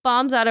smoke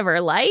bombs out of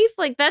her life.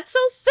 Like that's so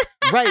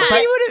sad. Right.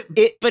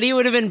 But he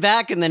would have been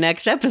back in the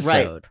next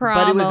episode.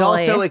 But it was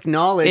also Probably.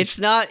 acknowledged. It's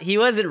not. He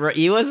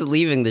wasn't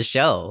leaving the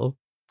show.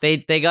 They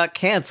got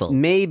canceled.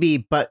 Maybe,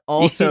 but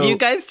also you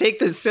guys take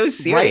this so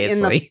seriously. right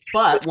in the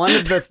butt. One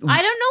of the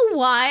I don't know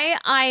why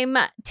I'm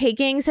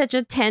taking such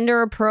a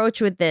tender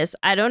approach with this.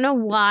 I don't know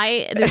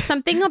why. There's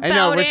something about I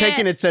know we're it.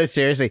 taking it so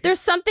seriously. There's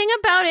something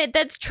about it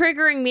that's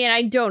triggering me, and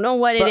I don't know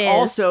what But it is.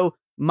 also,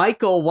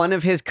 Michael, one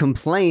of his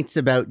complaints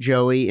about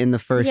Joey in the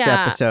first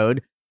Yeah.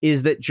 episode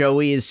is that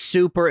Joey is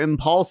super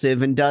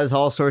impulsive and does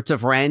all sorts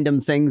of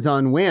random things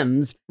on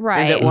whims.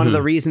 right? And that one of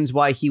the reasons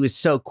why he was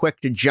so quick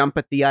to jump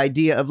at the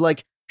idea of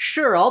like,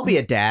 sure, I'll be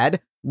a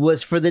dad,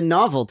 was for the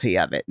novelty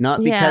of it, not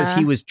because Yeah.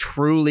 he was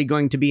truly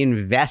going to be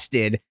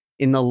invested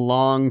in the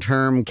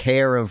long-term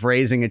care of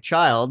raising a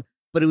child,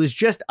 but it was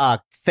just a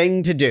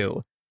thing to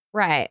do.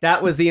 Right.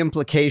 That was the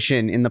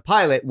implication in the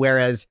pilot,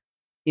 whereas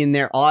in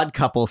their odd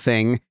couple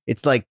thing,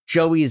 it's like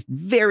Joey's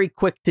very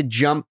quick to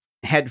jump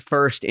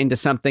headfirst into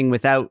something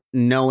without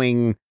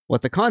knowing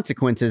what the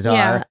consequences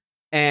Yeah. are.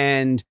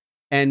 And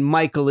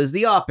Michael is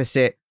the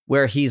opposite,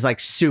 where he's like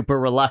super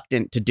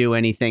reluctant to do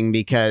anything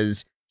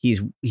because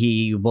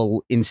he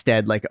will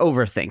instead like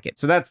overthink it.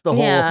 So that's the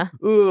whole, Yeah.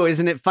 ooh,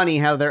 isn't it funny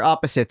how they're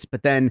opposites?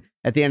 But then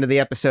at the end of the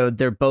episode,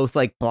 they're both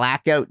like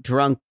blackout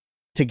drunk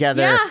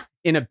together Yeah.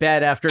 in a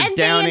bed after And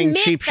downing they admit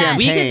cheap that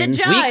champagne. to the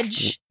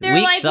judge. They're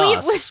weak like,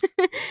 sauce.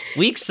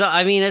 Weak sauce.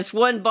 I mean, it's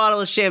one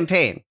bottle of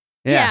champagne.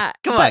 yeah.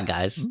 Come on,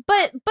 guys.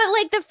 But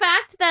like the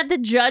fact that the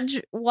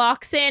judge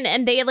walks in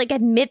and they like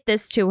admit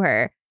this to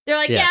her. They're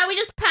like, Yeah. yeah, we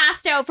just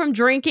passed out from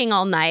drinking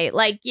all night.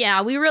 Like,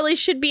 yeah, we really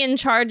should be in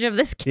charge of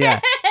this kid.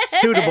 Yeah.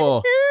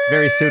 Suitable.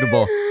 Very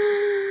suitable.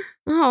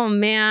 Oh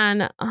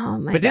man. Oh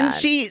my But god. didn't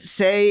she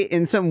say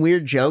in some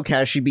weird joke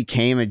how she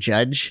became a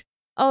judge?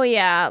 Oh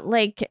yeah,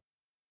 like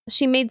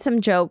she made some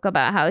joke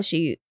about how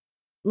she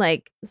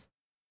like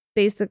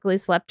basically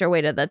slept her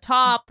way to the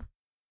top,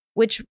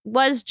 which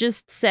was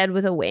just said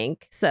with a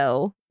wink.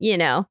 So, you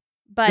know.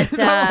 But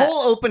The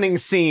whole opening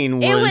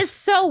scene it was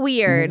so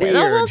weird. The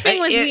whole weird.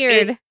 thing was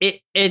weird.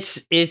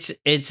 It's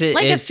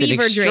Like a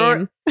fever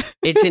dream.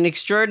 It's an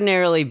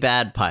extraordinarily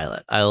bad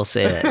pilot. I will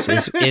say this.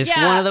 It's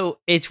Yeah.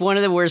 one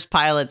of the worst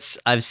pilots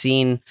I've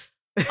seen.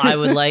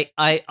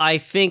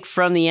 I think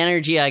from the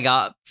energy I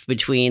got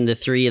between the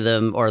three of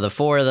them or the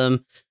four of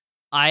them,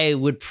 I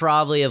would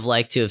probably have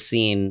liked to have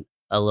seen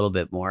a little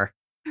bit more.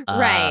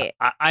 Right.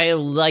 I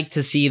like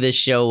to see this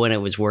show when it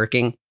was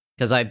working.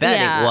 Because I bet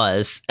Yeah. it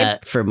was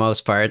for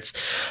most parts.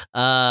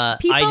 I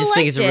People just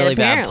think it's a liked it, really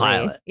bad apparently.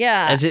 pilot.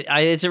 Yeah.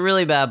 It's a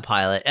really bad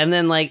pilot. And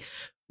then like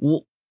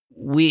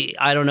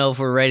I don't know if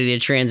we're ready to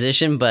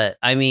transition, but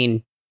I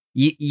mean,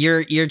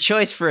 your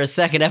choice for a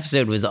second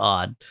episode was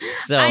odd.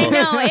 So I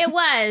know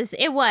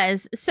it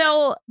was.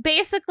 So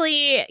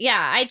basically,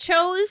 yeah, I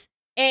chose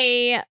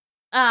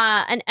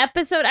an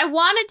episode. I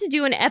wanted to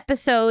do an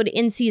episode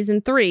in season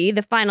 3,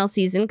 the final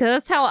season, because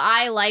that's how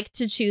I like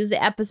to choose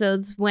the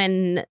episodes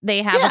when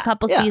they have a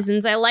couple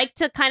seasons. I like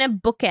to kind of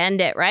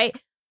bookend it, right?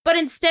 But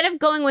instead of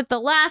going with the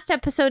last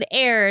episode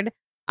aired,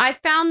 I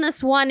found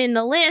this one in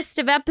the list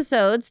of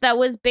episodes that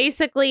was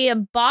basically a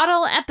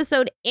bottle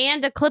episode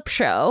and a clip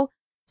show.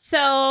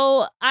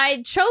 So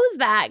I chose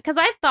that because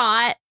I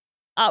thought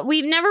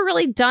we've never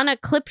really done a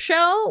clip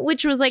show,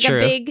 which was like True.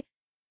 a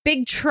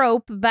big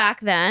trope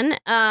back then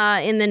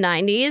in the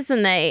 90s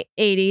and the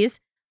 80s.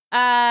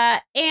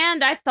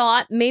 And I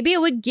thought maybe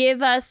it would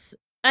give us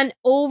an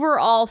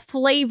overall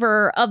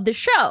flavor of the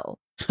show.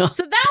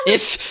 So that was...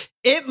 if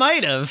it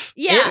might have.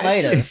 Yeah. It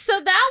might have. So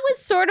that was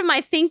sort of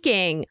my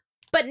thinking.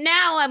 But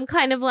now I'm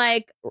kind of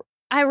like,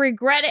 I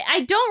regret it. I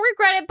don't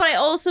regret it, but I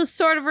also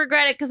sort of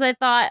regret it because I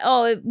thought,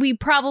 oh, we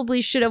probably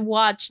should have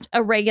watched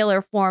a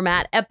regular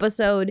format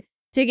episode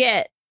to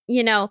get,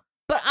 you know...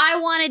 But I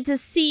wanted to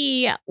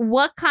see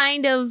what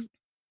kind of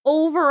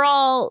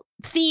overall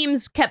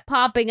themes kept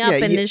popping up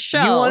in this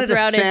show. You wanted a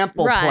throughout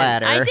sample its run.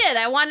 platter. I did.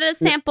 I wanted a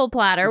sample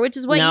platter, which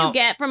is what Now- you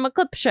get from a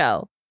clip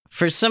show.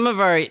 For some of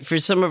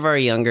our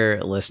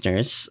younger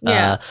listeners,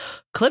 Yeah.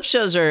 clip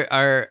shows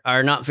are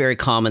not very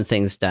common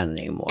things done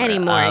anymore.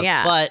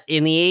 Yeah. But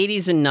in the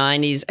 80s and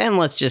 90s, and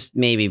let's just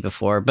maybe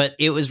before, but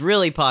it was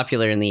really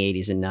popular in the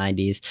 80s and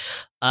 90s.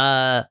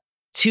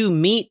 To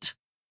meet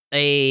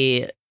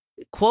a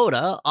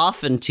quota,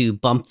 often to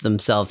bump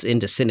themselves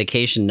into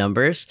syndication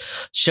numbers,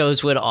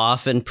 shows would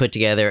often put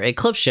together a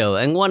clip show,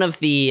 and one of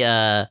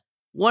the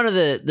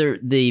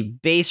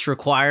base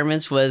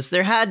requirements was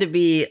there had to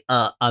be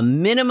a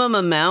minimum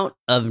amount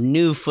of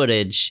new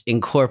footage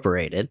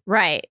incorporated.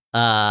 Right.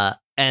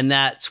 And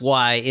that's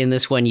why in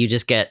this one you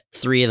just get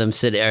 3 of them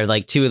sitting, or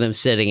like 2 of them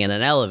sitting in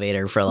an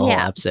elevator for the whole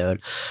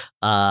episode.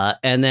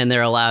 And then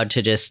they're allowed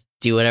to just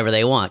do whatever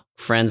they want.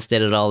 Friends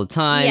did it all the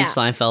time. Yeah.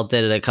 Seinfeld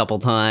did it a couple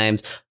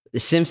times. The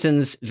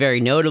Simpsons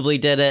very notably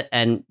did it,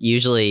 and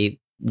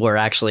usually were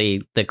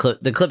actually the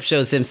clip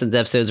show Simpsons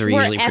episodes were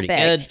usually epic.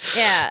 pretty good.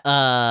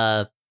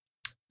 Yeah.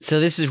 So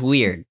this is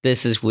weird.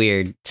 This is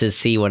weird to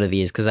see one of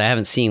these because I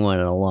haven't seen one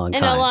in a long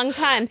time. In a long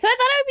time. So I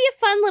thought it would be a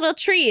fun little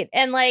treat.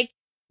 And like,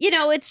 you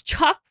know, it's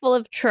chock full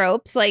of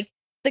tropes. Like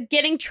the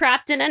getting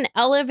trapped in an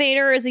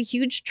elevator is a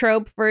huge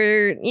trope for,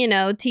 you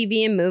know,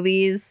 TV and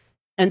movies.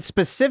 And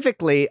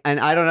specifically, and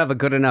I don't have a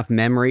good enough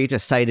memory to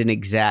cite an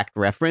exact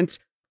reference,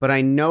 but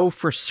I know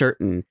for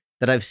certain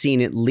that I've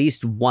seen at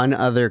least one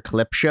other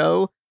clip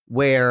show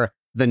where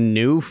the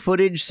new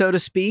footage, so to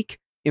speak,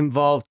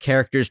 involved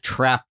characters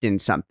trapped in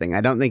something.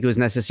 I don't think it was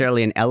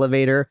necessarily an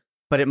elevator,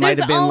 but it might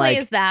have been always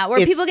like that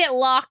where people get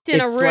locked in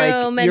a it's like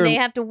room and you're- they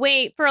have to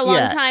wait for a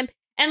long time.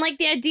 And like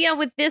the idea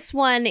with this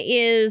one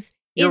is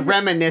you're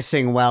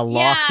reminiscing while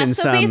locked in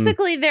so some.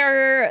 basically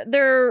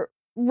they're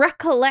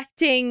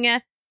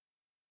recollecting,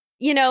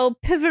 you know,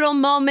 pivotal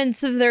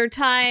moments of their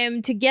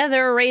time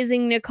together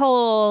raising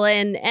Nicole,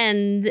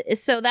 and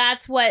so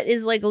that's what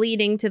is like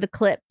leading to the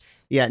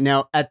clips. Yeah.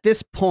 Now at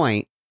this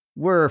point,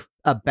 we're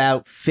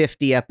about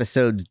 50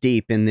 episodes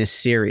deep in this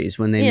series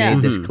when they Yeah.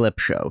 made this Mhm. clip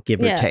show,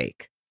 give or Yeah.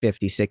 take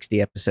 50, 60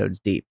 episodes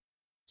deep.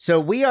 So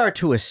we are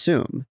to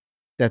assume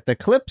that the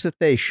clips that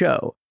they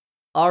show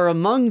are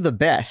among the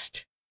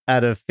best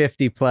out of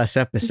 50 plus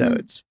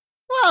episodes.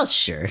 Well,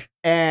 sure.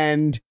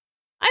 And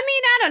I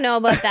mean, I don't know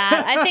about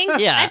that. I think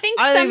Yeah, I think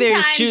I think they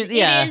sometimes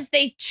choose-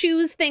 they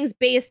choose things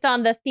based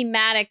on the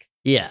thematic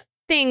Yeah.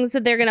 things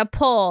that they're gonna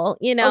pull,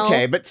 you know.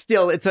 okay, but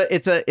still it's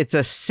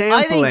a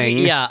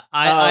sampling.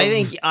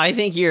 I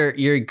think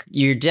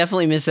you're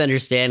definitely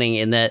misunderstanding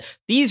in that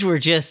these were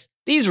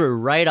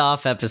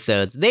write-off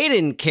episodes. They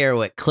didn't care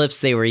what clips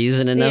they were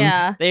using in them.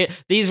 Yeah.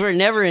 These were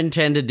never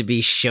intended to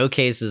be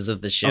showcases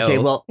of the show. Okay,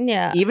 well,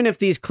 Yeah. even if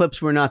these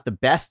clips were not the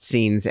best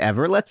scenes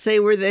ever, let's say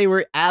where they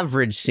were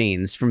average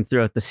scenes from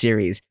throughout the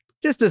series,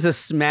 just as a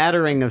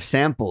smattering of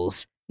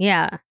samples,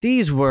 Yeah.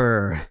 these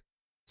were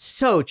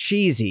so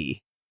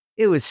cheesy.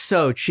 It was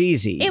so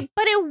cheesy.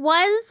 But it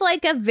was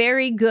like a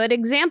very good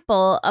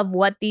example of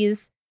what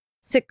these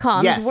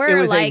sitcoms yes, were it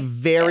was like. a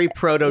very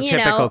prototypical You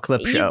know,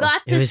 clip show. You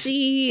got It to was-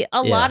 see a yeah.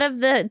 lot of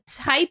the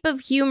type of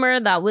humor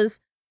that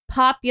was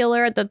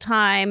popular at the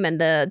time and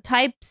the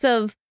types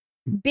of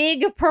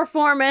big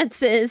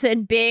performances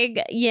and big,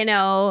 you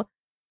know,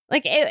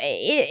 like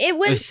it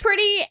was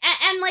pretty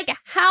and like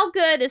how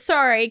good,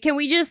 sorry, can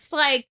we just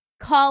like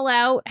call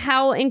out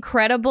how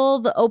incredible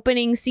the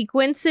opening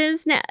sequence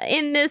is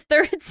in this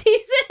third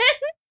season?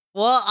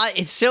 Well,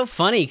 it's so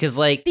funny because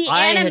like The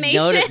I had animation.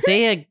 noticed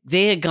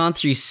they had gone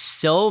through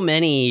so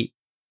many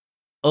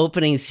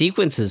opening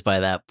sequences by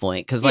that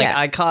point because like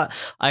Yeah.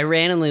 I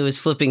randomly was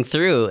flipping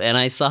through and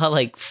I saw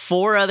like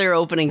 4 other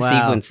opening Wow.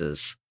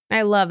 sequences.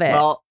 I love it.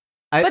 Well,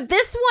 but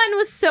this one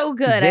was so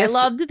good. I This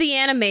loved the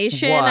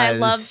animation. I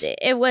loved was- it.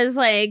 It was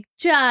like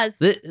just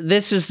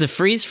This was the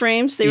freeze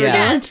frames they were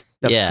Yeah. doing.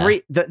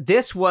 yes.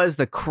 this was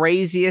the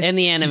craziest And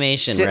the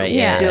animation, right?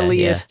 Yeah.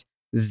 silliest,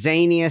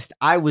 zaniest.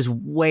 I was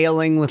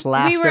wailing with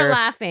laughter. We were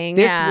laughing.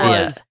 This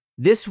yeah.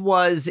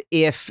 was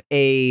if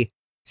a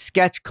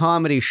sketch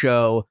comedy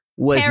show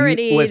was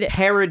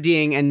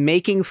parodying and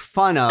making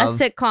fun a of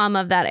sitcom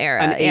of that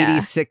era. an yeah.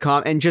 80s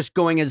sitcom and just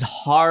going as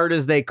hard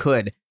as they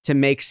could to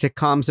make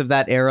sitcoms of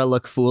that era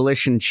look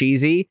foolish and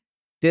cheesy.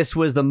 This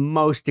was the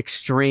most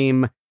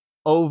extreme,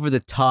 over the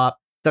top,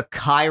 the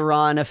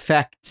Chiron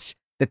effects,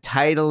 the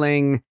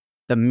titling,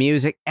 the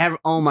music.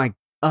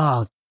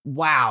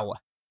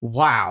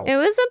 Wow. It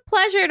was a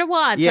pleasure to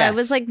watch. I Yes.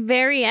 was like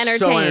very entertained.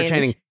 So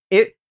entertaining.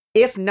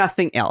 If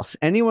nothing else,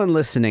 anyone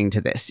listening to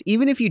this,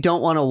 even if you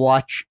don't want to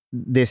watch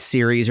this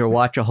series or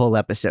watch a whole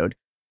episode,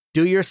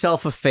 do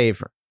yourself a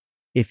favor.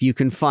 If you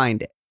can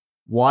find it,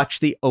 watch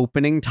the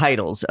opening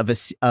titles of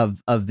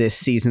this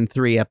season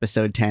 3,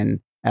 episode 10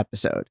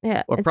 episode,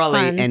 Yeah, or it's probably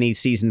fun. any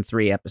season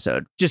 3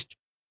 episode. Just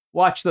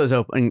watch those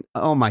opening.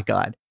 Oh my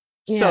God.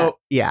 So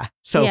Yeah.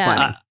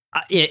 funny.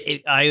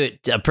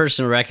 A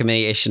personal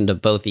recommendation to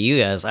both of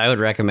you guys. I would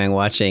recommend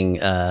watching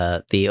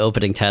the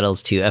opening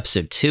titles to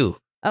episode 2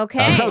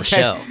 Okay. of the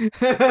show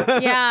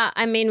Yeah,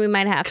 I mean, we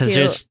might have to.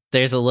 because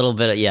there's a little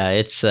bit of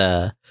it's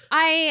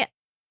I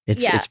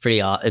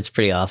pretty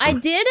awesome. I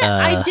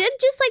did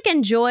just like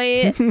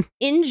enjoy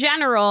in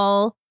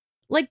general.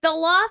 Like the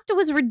loft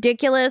was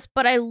ridiculous,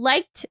 but I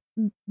liked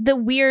the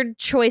weird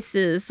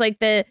choices.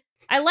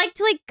 I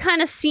liked like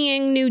kind of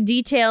seeing new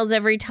details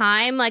every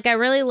time. Like I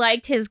really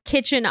liked his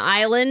kitchen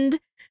island,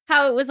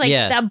 how it was like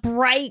the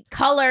bright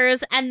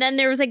colors, and then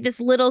there was like this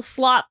little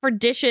slot for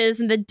dishes,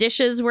 and the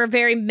dishes were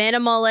very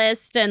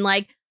minimalist, and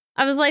like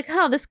I was like,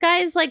 oh, this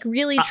guy's like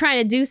really trying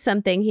to do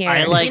something here.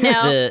 I liked you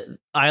know?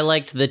 I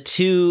liked the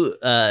 2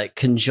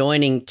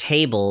 conjoining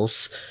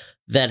tables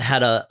that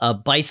had a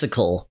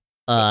bicycle.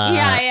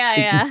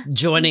 Yeah.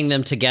 Joining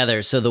them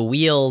together, so the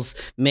wheels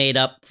made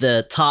up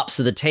the tops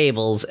of the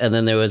tables, and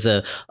then there was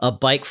a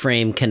bike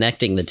frame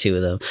connecting the 2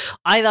 of them.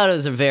 I thought it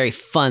was a very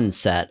fun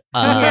set.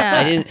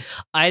 Yeah.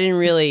 I didn't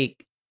really.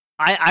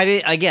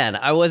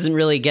 I wasn't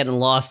really getting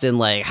lost in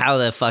like how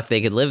the fuck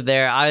they could live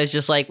there. I was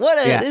just like,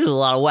 there's a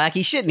lot of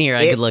wacky shit in here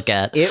I could look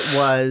at. It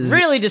was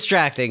really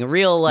distracting.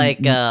 Real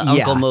like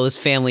Uncle Moe's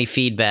Family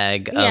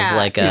Feedbag of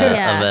like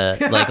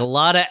a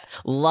lot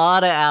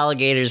of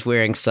alligators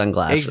wearing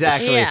sunglasses.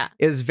 Exactly. Yeah.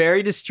 It was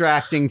very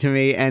distracting to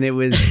me, and it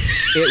was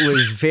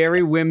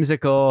very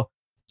whimsical,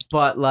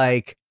 but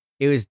like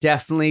it was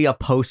definitely a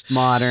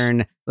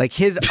postmodern. Like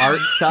his art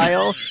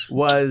style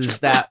was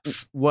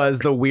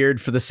the weird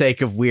for the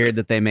sake of weird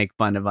that they make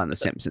fun of on The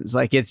Simpsons.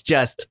 Like it's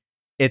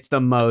the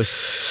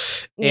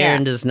most.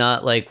 Aaron does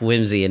not like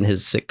whimsy in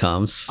his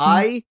sitcoms.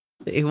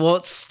 He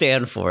won't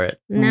stand for it.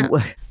 No.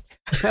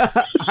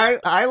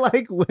 I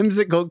like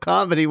whimsical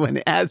comedy when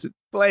it has its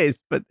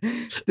place, but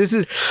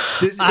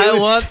I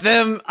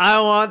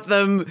want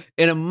them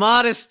in a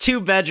modest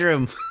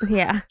 2-bedroom.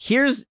 Yeah.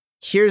 Here's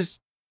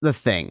the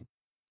thing.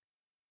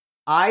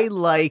 I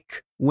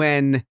like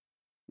when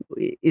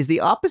is the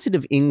opposite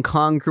of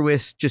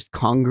incongruous just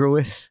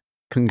congruous?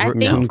 I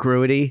think-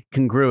 Congruity.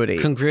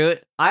 Congruent.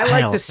 I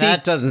like to see.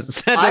 That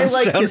doesn't I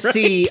like sound to right.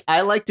 see.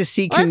 I like to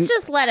see. Let's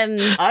just let him.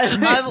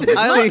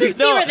 Let's just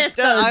see where this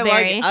goes, I like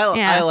Barry. it.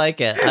 Yeah. I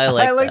like it. I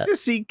like that. to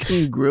see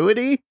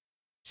congruity.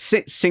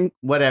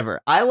 Whatever.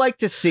 I like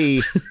to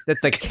see that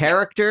the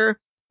character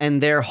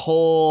and their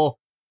whole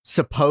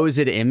supposed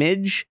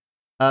image,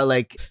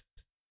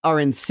 are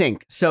in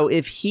sync. So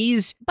if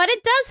he's But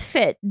it does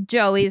fit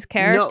Joey's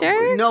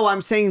character. no,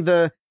 I'm saying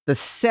the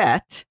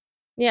set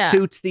Yeah.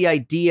 suits the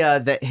idea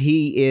that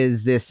he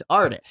is this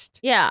artist.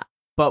 Yeah.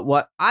 But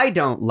what I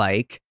don't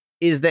like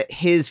is that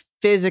his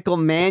physical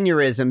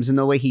mannerisms and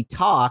the way he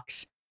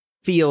talks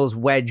feels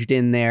wedged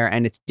in there,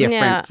 and it's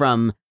different Yeah.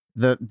 from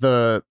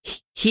the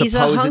He's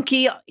supposed-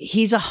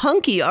 a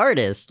hunky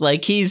artist.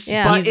 Like he's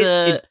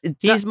Yeah.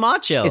 he's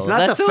macho. It's not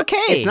That's the okay.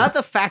 It's not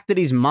the fact that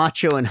he's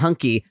macho and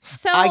hunky.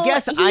 So I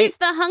guess he's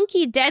the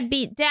hunky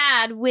deadbeat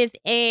dad with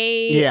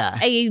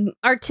a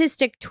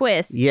artistic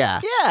twist.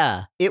 Yeah.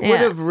 Yeah. It would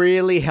have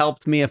really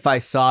helped me if I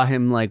saw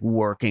him like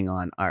working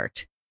on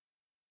art.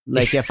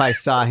 Like if I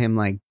saw him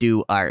like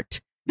do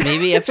art.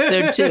 Maybe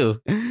episode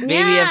 2. Maybe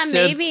Yeah, episode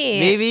maybe.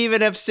 maybe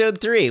even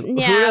episode 3. Who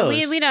Yeah,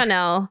 knows? we don't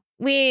know.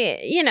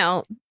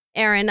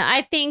 Aaron,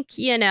 I think,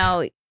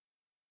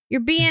 you're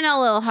being a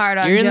little hard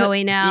on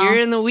Joey now. You're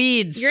in the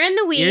weeds. You're in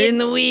the You're in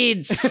the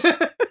weeds. weeds.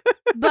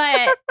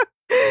 But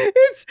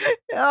It's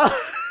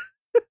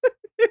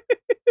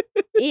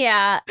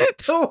yeah,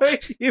 the way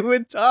he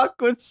would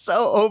talk was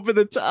so over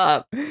the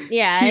top.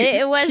 yeah,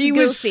 it was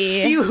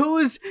goofy.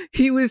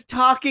 He was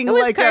talking It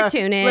was like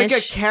cartoonish.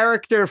 a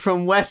character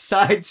from West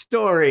Side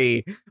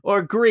Story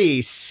or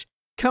Grease.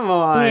 Come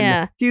on.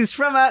 Yeah. He's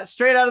from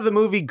straight out of the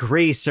movie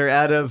Grease or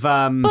out of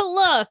But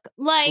look,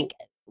 like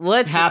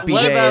Let's Happy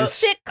what Days. about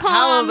sitcom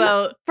how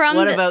about from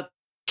what the- about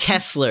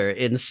Kessler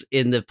in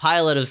the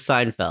pilot of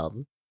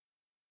Seinfeld?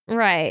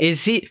 right.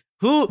 Is he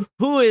who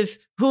is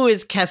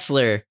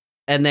Kessler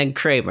and then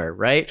Kramer,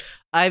 right?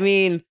 I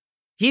mean,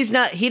 he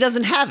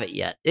doesn't have it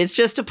yet. It's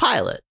just a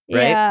pilot,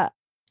 right?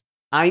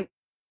 Yeah.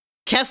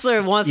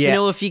 Kessler wants to Yeah.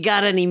 know if you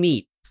got any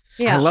meat.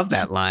 Yeah. I love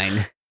that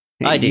line.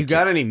 I do You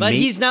got any But meat?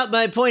 he's not.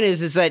 My point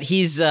is that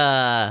he is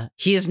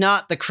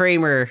not the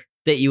Kramer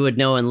that you would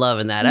know and love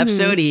in that Mhm.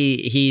 episode.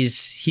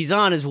 He's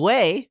on his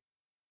way,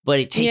 but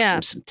it takes Yeah.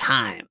 him some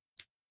time.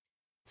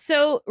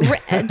 So,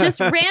 just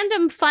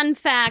random fun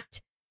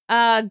fact: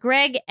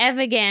 Greg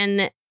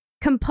Evigan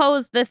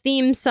composed the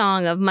theme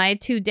song of My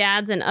Two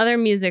Dads and other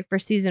music for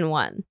season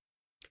 1.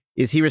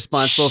 Is he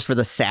responsible for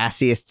the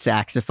sassiest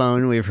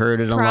saxophone we've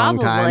heard in a long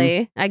time?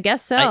 Probably, I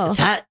guess so.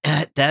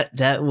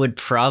 That would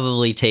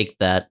probably take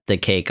the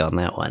cake on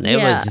that one. It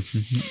Yeah. was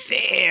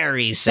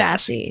very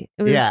sassy.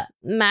 It was Yeah.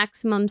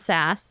 maximum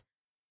sass.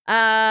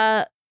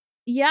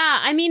 Yeah,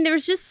 I mean, there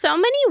was just so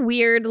many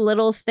weird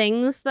little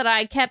things that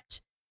I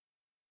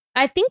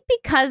think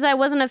because I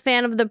wasn't a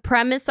fan of the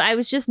premise, I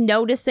was just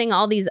noticing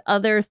all these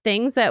other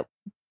things that,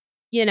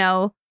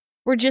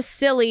 were just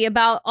silly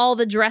about all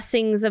the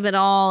dressings of it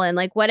all and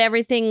like what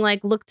everything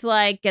like looked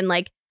like. And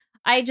like,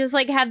 I just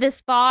like had this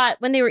thought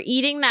when they were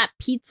eating that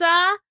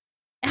pizza,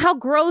 how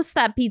gross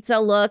that pizza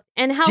looked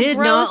and how Did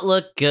gross not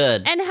look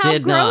good. and how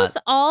Did gross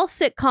not. all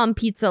sitcom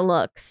pizza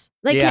looks.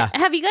 Like, Yeah.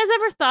 have you guys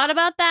ever thought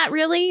about that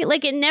really?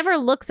 Like, it never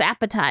looks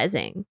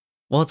appetizing.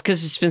 Well, it's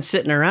because it's been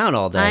sitting around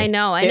all day. I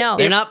know.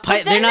 They're not.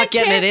 But They're then not the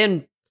getting it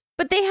in.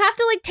 But they have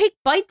to like take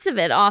bites of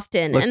it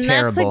often. Look And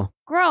that's like terrible.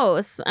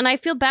 gross. And I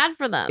feel bad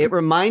for them. It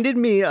reminded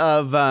me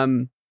of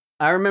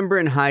I remember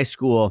in high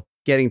school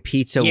getting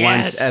pizza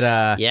once at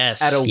a yes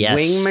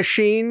wing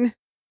machine.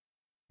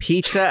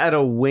 Pizza at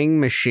a wing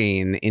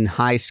machine in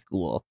high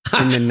school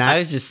in the I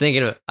was just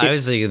thinking of. I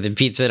was thinking the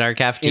pizza in our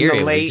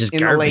cafeteria was just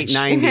in the late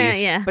garbage.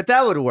 90s. Yeah. But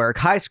that would work.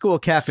 High school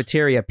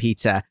cafeteria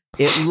pizza.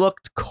 It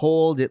looked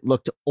cold. It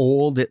looked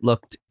old. It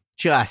looked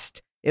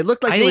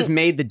like it was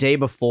made the day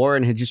before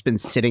and had just been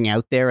sitting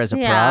out there as a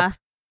Yeah. prop.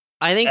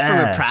 I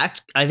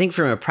think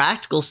from a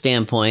practical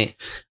standpoint,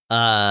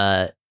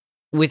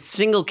 with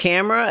single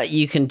camera,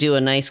 you can do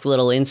a nice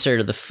little insert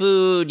of the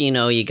food.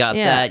 You got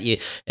Yeah. that.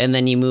 And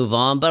then you move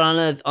on. But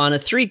on a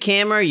 3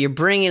 camera, you're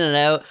bringing it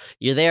out.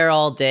 You're there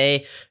all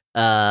day.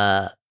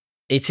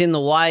 It's in the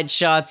wide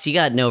shots. You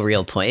got no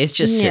real point. It's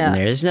just sitting Yeah.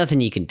 there. There's nothing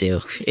you can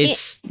do.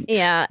 It's.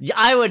 Yeah.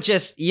 I would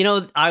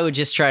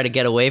just try to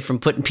get away from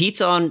putting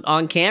pizza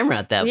on camera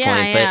at that Yeah.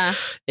 point. Yeah.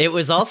 But it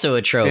was also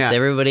a trope. Yeah.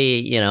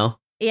 Everybody,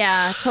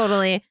 Yeah,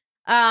 totally.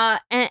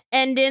 And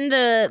in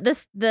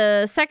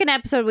the second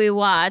episode we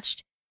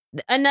watched,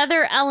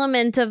 another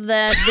element of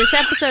this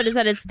episode is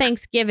that it's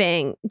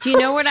Thanksgiving. Do you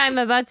know what I'm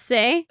about to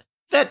say?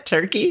 that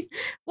turkey.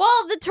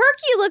 Well, the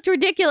turkey looked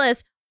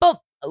ridiculous, but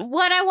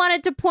what I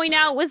wanted to point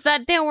out was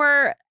that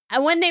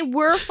when they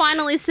were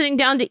finally sitting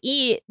down to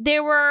eat, they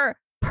were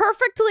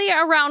perfectly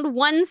around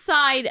one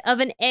side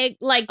of an egg,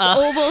 like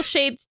oval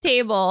shaped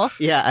table.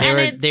 Yeah. And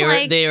it's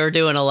They were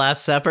doing a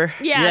Last Supper.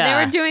 Yeah,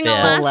 they were doing a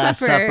Yeah. Last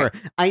Supper.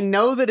 I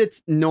know that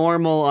it's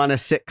normal on a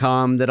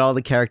sitcom that all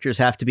the characters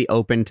have to be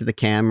open to the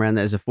camera and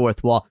there's a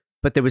fourth wall.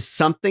 but there was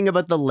something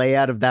about the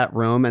layout of that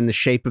room and the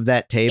shape of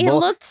that It table.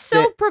 looked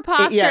so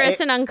preposterous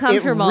and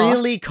uncomfortable. It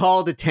really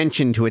called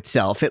attention to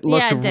itself. It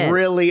looked it did.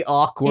 really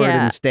awkward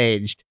Yeah. and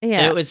staged.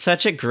 Yeah. It was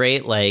such a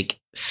great like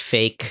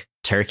fake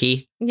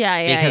turkey.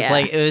 Yeah. Because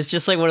like it was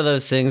just like one of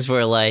those things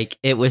where like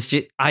it was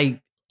just I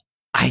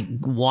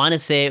want to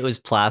say it was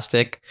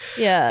plastic,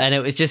 and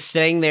it was just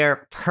sitting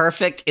there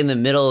perfect in the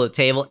middle of the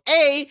table.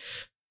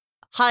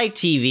 High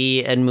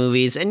TV and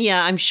movies, and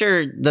yeah, I'm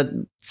sure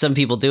that some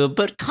people do it,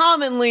 but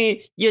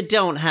commonly you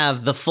don't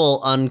have the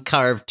full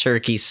uncarved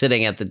turkey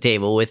sitting at the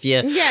table with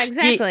you. Yeah,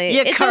 exactly.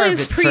 You It's carve always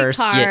it first,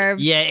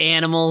 pre-carved. you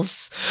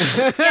animals.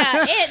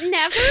 Yeah, it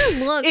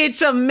never looks.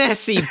 It's a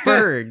messy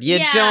bird. You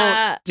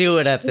don't do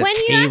it at the when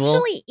table. you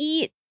actually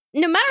eat.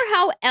 No matter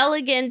how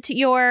elegant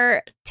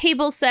your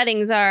table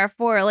settings are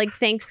for like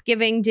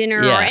Thanksgiving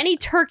dinner or any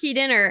turkey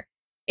dinner,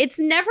 it's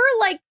never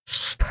like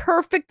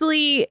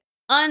perfectly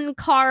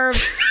uncarved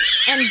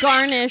and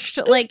garnished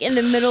like in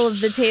the middle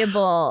of the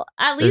table.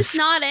 At least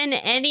not in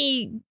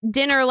any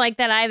dinner like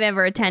that I've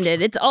ever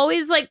attended. It's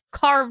always like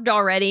carved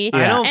already.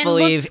 I don't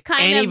believe looks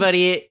kind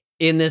anybody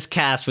in this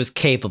cast was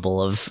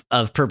capable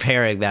of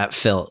preparing that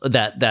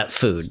that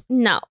food.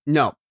 No.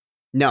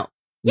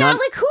 Yeah,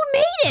 like who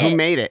made it? Who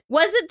made it?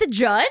 Was it the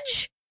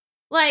judge?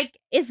 Like,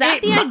 is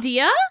that the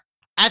idea?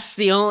 That's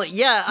the only.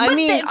 Yeah, I But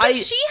mean, but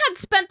she had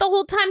spent the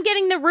whole time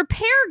getting the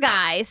repair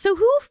guy. So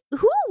who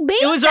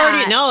made it was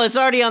that? it's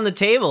already on the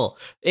table.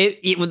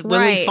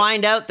 When we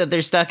find out that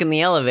they're stuck in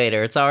the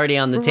elevator, it's already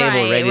on the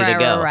table, ready to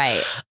go.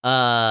 Right.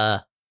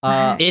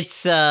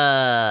 It's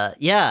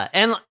yeah,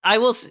 and I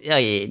will.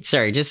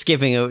 Sorry, just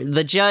skipping over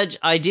the judge.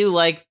 I do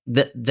like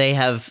that they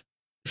have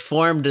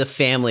formed a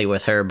family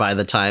with her by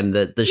the time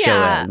that the show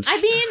ends. I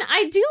mean,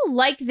 I do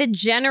like the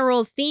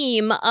general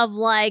theme of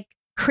like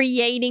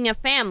creating a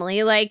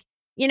family, like,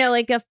 you know,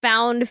 like a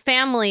found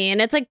family.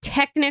 And it's like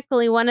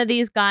technically one of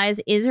these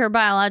guys is her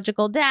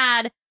biological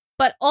dad,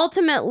 but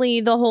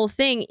ultimately the whole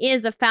thing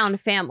is a found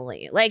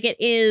family. Like it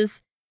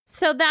is.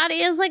 So that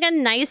is like a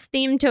nice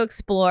theme to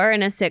explore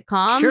in a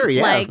sitcom. Sure,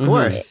 yeah, like, of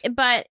course.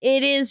 But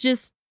it is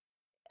just,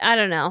 I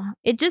don't know.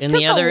 It just and took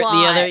the other, a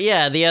lot.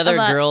 the other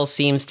girl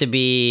seems to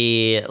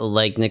be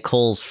like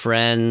Nicole's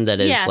friend that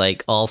is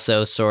like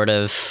also sort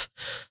of,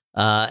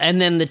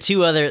 and then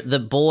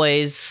the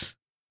boys,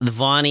 the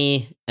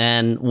Vonnie,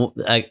 and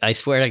I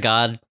swear to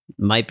God,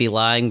 might be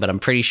lying, but I'm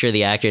pretty sure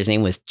the actor's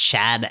name was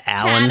Chad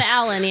Allen. Chad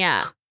Allen,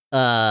 yeah.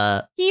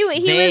 He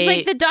was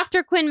like the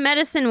Dr. Quinn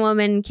medicine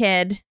woman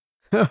kid.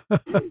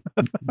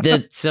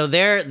 So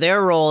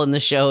their role in the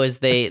show is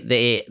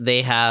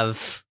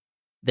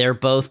they're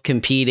both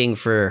competing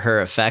for her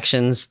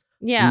affections.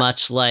 Yeah.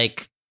 Much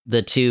like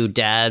the two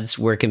dads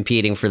were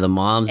competing for the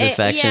mom's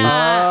affections.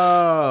 Yeah.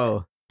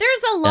 Oh.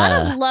 There's a lot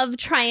of love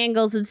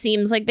triangles, it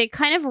seems. Like they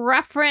kind of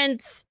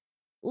reference,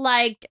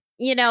 like,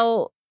 you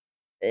know,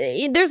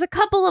 there's a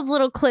couple of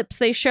little clips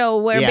they show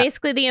where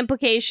basically the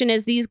implication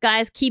is these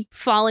guys keep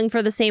falling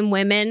for the same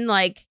women.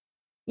 Like,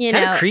 you know,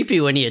 kind of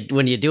creepy when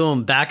you do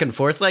them back and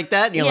forth like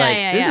that. And you're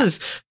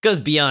this goes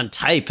beyond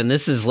type, and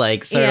this is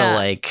like sort of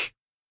like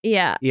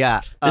yeah.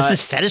 This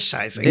is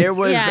fetishizing. There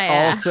was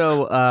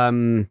also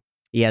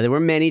there were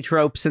many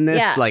tropes in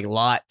this, like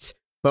lots,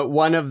 but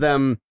one of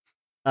them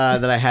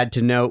that I had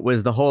to note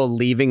was the whole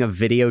leaving a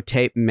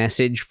videotape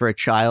message for a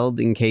child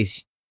in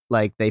case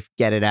like they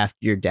get it after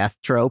your death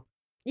trope.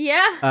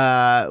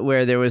 Yeah.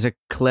 Where there was a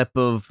clip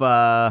of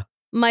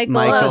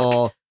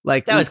Michael.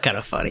 Like that was kind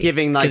of funny,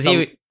 giving like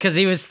because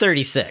he was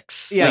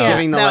 36. Yeah, so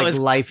giving the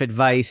life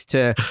advice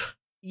to.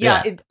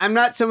 I'm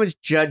not so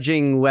much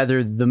judging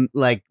whether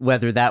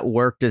that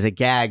worked as a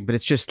gag, but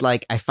it's just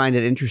like I find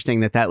it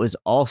interesting that was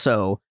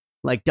also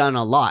like done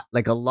a lot,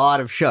 like a lot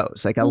of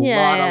shows, like a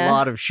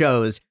lot of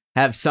shows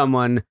have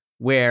someone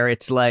where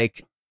it's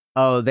like,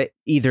 oh, they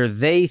either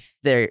they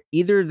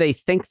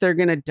think they're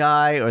gonna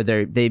die, or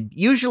they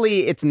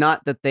usually it's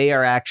not that they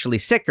are actually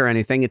sick or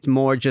anything. It's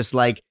more just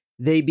like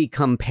they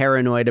become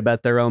paranoid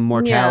about their own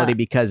mortality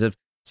because of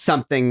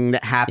something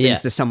that happens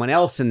to someone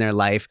else in their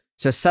life.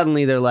 So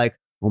suddenly they're like,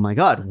 oh my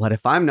God, what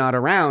if I'm not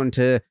around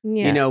to,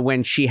 you know,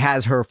 when she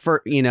has her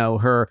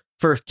her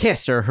first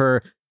kiss or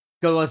her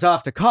goes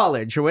off to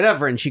college or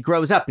whatever, and she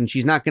grows up and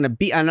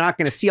I'm not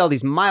going to see all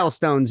these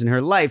milestones in her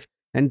life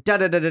and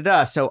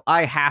da-da-da-da-da. So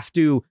I have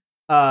to,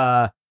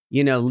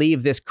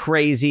 leave this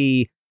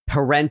crazy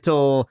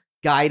parental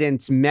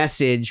guidance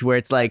message where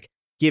it's like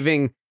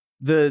giving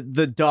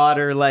the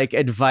daughter like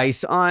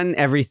advice on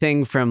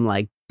everything from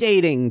like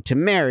dating to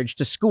marriage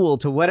to school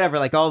to whatever,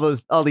 like all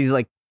these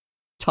like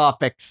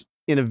topics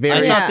in a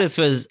very. I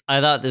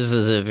thought this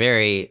was a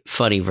very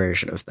funny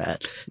version of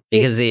that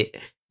because it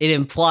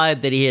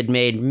implied that he had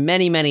made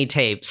many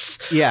tapes.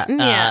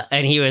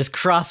 And he was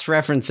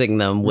cross-referencing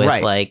them with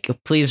like,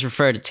 please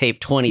refer to tape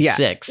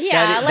 26.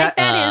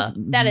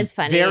 That is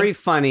funny. Very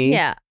funny.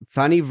 Yeah.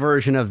 Funny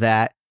version of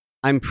that.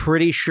 I'm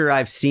pretty sure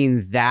I've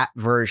seen that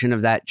version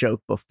of that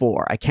joke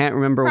before. I can't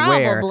remember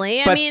where.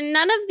 Probably. I but- mean,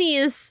 none of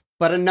these.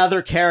 But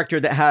another character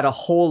that had a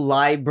whole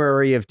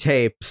library of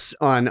tapes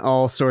on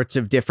all sorts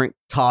of different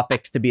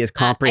topics to be as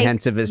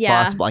comprehensive as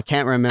possible. I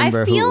can't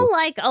remember I feel who.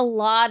 like a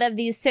lot of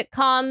these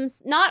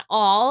sitcoms, not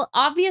all,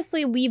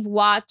 obviously we've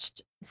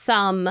watched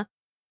some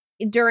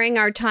during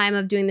our time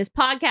of doing this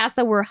podcast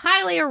that were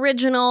highly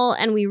original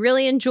and we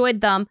really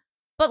enjoyed them.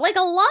 But like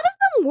a lot of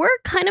them were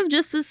kind of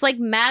just this like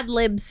Mad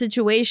Lib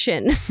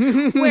situation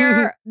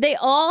where they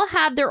all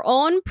had their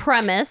own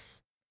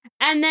premise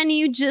and then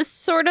you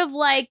just sort of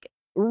like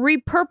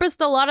repurposed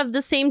a lot of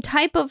the same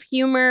type of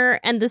humor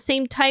and the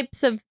same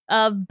types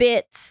of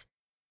bits,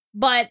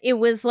 but it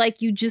was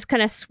like you just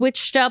kind of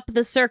switched up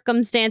the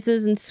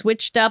circumstances and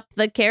switched up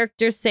the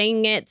characters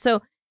saying it.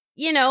 So,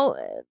 you know,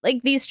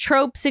 like these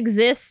tropes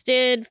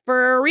existed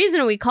for a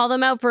reason. We call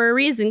them out for a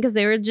reason because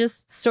they were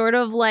just sort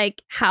of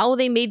like how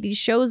they made these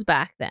shows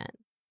back then.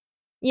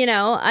 You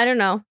know, I don't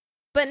know.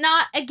 But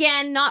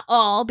not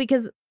all,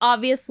 because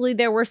obviously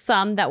there were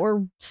some that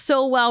were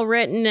so well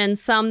written and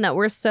some that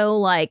were so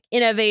like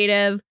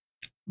innovative.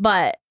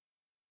 But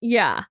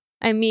yeah,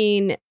 I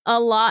mean,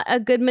 a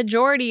good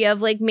majority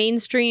of like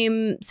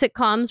mainstream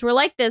sitcoms were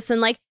like this. And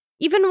like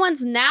even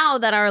ones now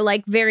that are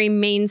like very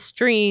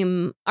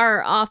mainstream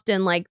are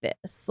often like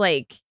this.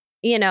 Like,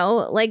 you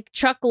know, like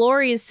Chuck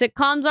Lorre's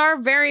sitcoms are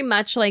very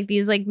much like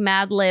these like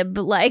Mad Lib,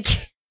 like,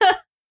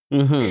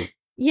 you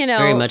know,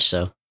 very much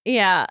so.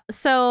 Yeah.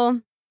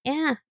 So,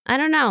 yeah, I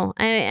don't know.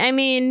 I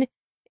mean,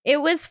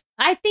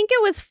 I think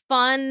it was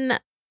fun,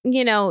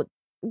 you know,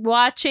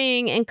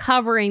 watching and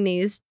covering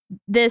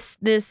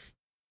this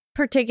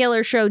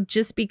particular show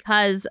just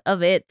because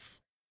of its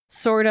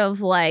sort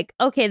of like,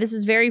 okay, this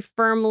is very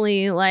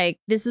firmly like,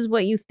 this is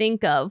what you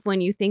think of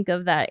when you think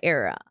of that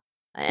era.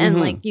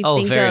 And like, you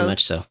think very of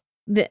much so.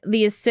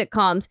 These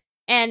sitcoms.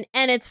 And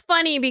it's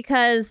funny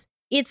because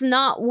it's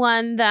not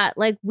one that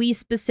like we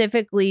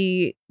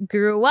specifically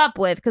grew up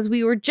with because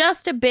we were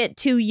just a bit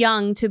too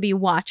young to be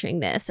watching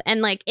this.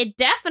 And like it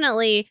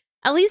definitely,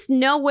 at least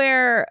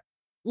nowhere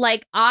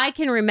like I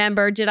can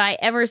remember, did I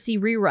ever see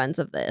reruns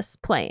of this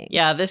playing.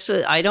 Yeah,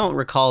 I don't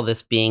recall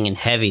this being in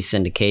heavy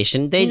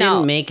syndication. They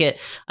didn't make it.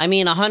 I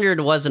mean,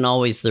 100 wasn't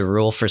always the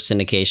rule for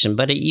syndication,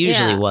 but it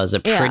usually was a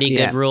pretty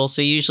good rule.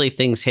 So usually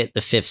things hit the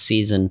 5th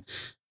season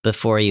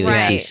before you would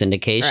see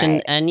syndication.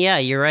 Right. And yeah,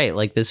 you're right.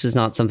 Like this was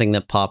not something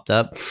that popped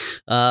up.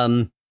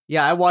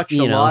 Yeah, I watched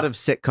a lot of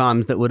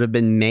sitcoms that would have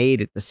been made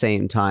at the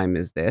same time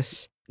as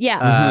this.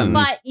 Yeah,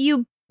 but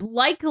you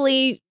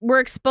likely were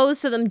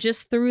exposed to them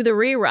just through the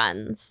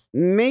reruns.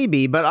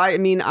 Maybe, but I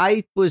mean,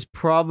 I was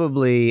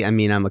probably,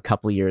 I'm a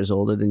couple years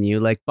older than you.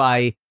 Like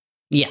by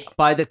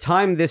the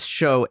time this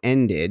show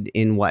ended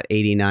in what,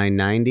 89,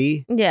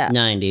 90? Yeah.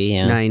 90,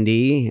 yeah.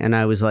 90, and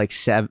I was like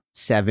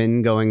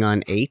 7 going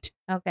on 8.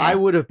 Okay. I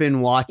would have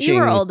been watching you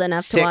were old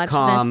enough to watch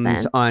sitcoms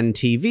this then. on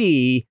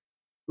TV.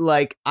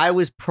 Like I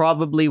was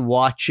probably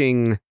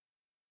watching,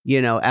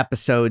 you know,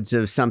 episodes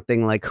of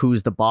something like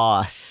Who's the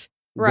Boss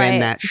when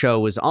that show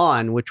was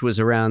on, which was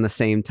around the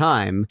same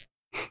time.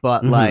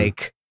 But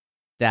like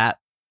that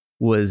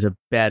was a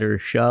better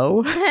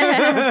show.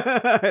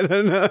 I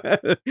don't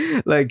know.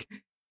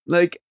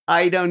 like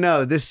I don't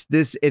know. This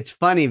it's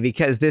funny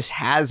because this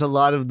has a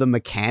lot of the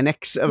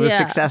mechanics of a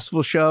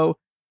successful show.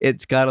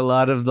 It's got a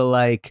lot of the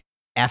like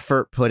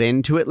effort put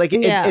into it. Like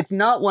it's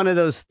not one of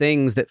those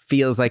things that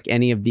feels like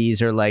any of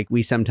these are like,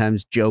 we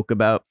sometimes joke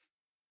about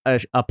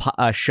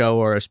a show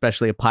or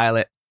especially a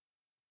pilot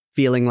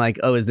feeling like,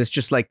 oh, is this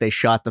just like they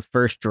shot the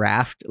first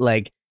draft,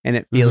 like, and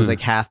it feels like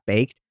half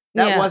baked.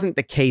 That wasn't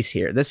the case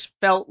here. This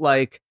felt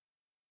like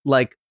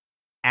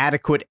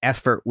adequate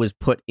effort was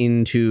put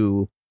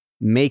into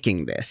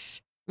making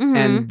this.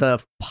 And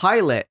the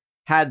pilot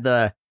had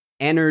the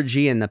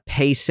energy and the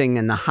pacing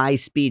and the high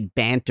speed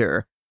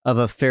banter of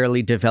a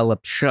fairly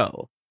developed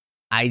show.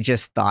 I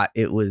just thought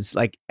it was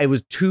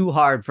too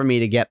hard for me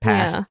to get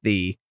past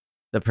the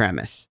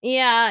premise.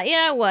 Yeah,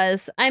 it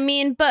was. I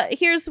mean, but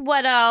here's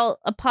what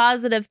a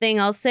positive thing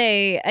I'll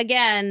say.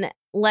 Again,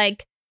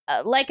 like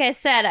I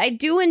said, I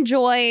do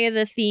enjoy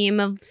the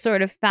theme of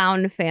sort of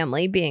found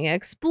family being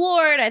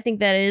explored. I think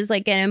that is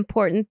like an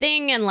important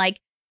thing. And like,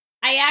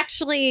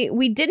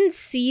 we didn't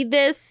see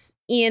this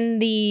in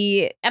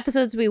the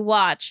episodes we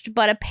watched,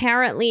 but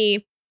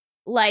apparently,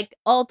 like,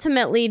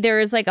 ultimately there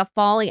is like a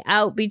falling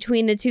out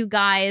between the two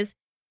guys,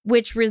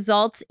 which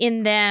results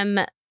in them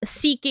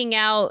seeking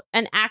out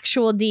an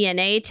actual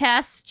DNA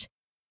test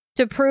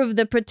to prove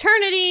the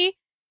paternity.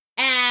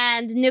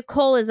 And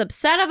Nicole is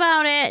upset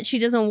about it. She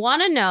doesn't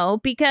want to know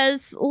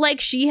because, like,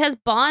 she has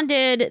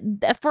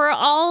bonded for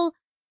all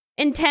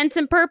intents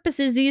and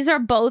purposes. These are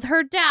both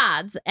her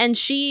dads. And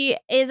she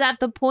is at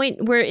the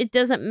point where it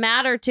doesn't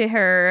matter to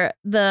her,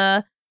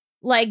 the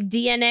like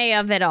DNA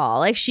of it all.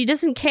 Like, she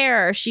doesn't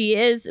care. She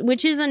is,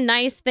 which is a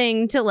nice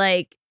thing to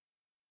like,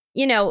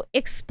 you know,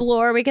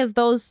 explore, because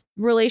those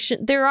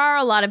there are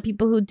a lot of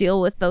people who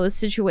deal with those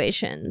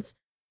situations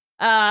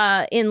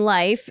in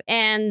life.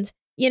 And,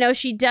 you know,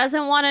 she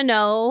doesn't want to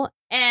know.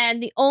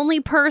 And the only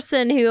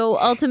person who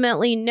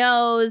ultimately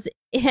knows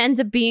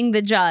ends up being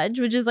the judge,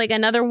 which is like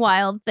another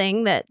wild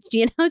thing that,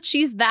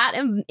 she's that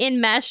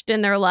enmeshed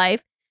in their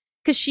life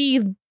because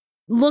she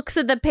looks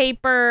at the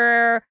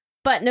paper,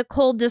 but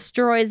Nicole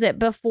destroys it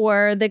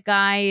before the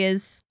guy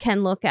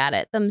can look at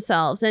it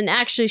themselves. And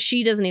actually,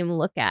 she doesn't even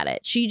look at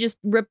it. She just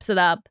rips it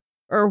up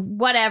or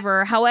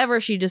whatever, however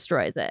she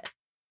destroys it.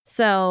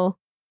 So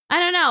I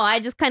don't know. I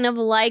just kind of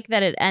like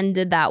that it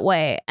ended that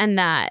way and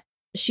that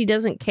she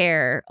doesn't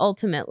care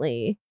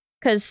ultimately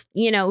because,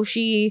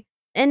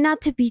 and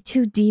not to be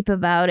too deep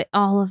about it,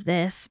 all of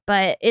this,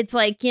 but it's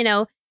like,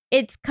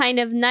 it's kind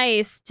of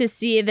nice to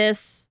see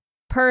this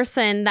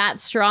person that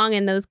strong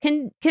in those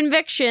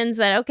convictions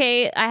that,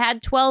 okay, I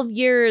had 12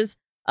 years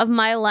of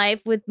my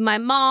life with my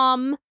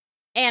mom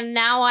and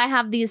now I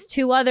have these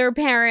two other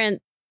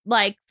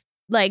like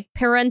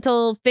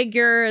parental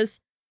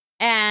figures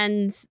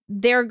and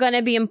they're going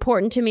to be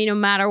important to me no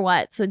matter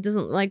what. So it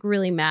doesn't like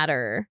really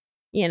matter,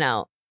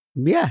 Yeah.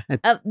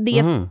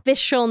 the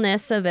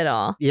officialness of it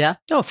all. Yeah.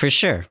 Oh, for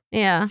sure.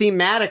 Yeah.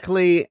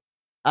 Thematically,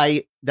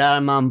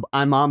 I'm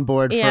on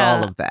board for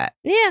all of that.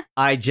 Yeah.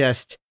 I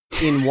just,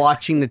 in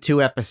watching the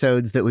 2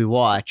 episodes that we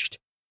watched,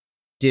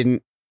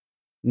 none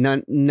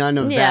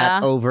of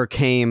that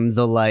overcame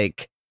the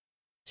like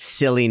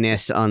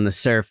silliness on the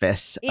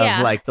surface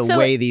of like the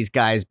way these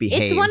guys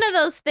behave. It's one of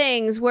those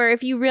things where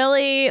if you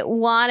really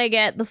want to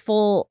get the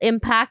full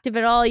impact of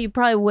it all, you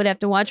probably would have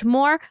to watch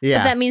more. Yeah.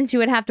 But that means you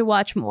would have to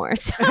watch more.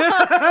 So.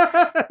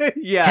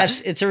 Yeah.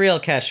 It's a real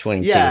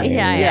catch-22.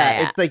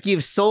 Yeah. It's like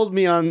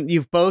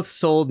you've both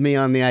sold me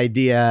on the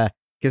idea,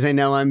 because I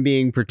know I'm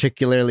being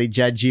particularly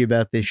judgy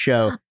about this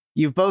show.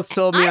 You've both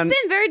sold me I've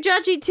been very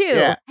judgy too.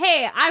 Yeah.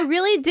 Hey, I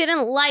really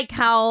didn't like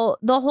how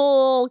the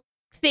whole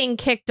thing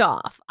kicked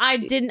off. I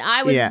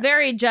was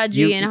very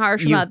judgy and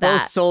harsh about that.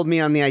 You've both sold me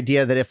on the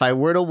idea that if I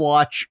were to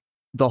watch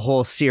the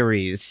whole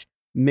series,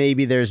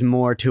 maybe there's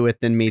more to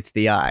it than meets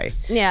the eye.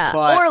 Yeah.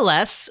 But, or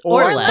less.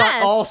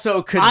 But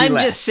also could be I'm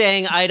less. just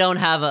saying I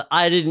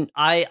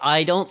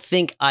don't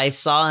think I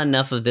saw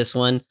enough of this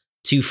one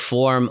to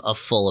form a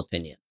full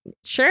opinion.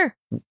 Sure.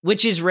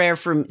 Which is rare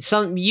for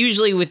some.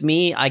 Usually with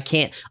me, I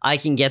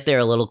can get there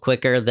a little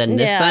quicker than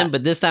this time,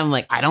 but this time I'm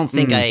like, I don't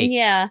think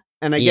Yeah.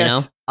 And I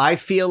guess I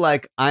feel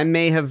like I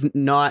may have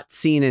not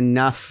seen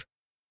enough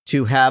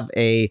to have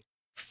a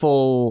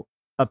full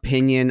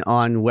opinion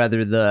on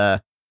whether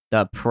the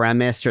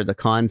premise or the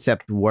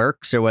concept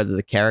works or whether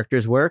the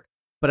characters work.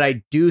 But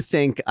I do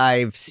think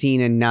I've seen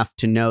enough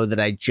to know that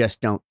I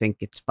just don't think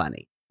it's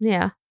funny.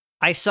 Yeah.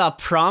 I saw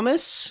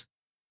promise,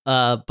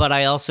 but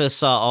I also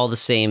saw all the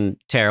same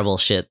terrible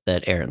shit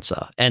that Aaron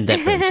saw and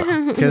that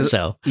Brent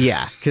saw.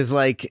 Because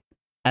like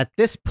at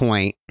this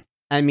point,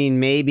 I mean,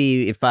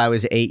 maybe if I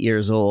was 8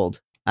 years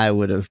old, I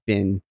would have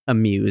been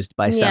amused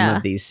by some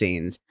of these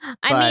scenes.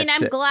 I mean,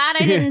 I'm glad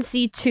I didn't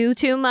see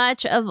too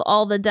much of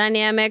all the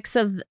dynamics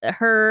of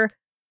her,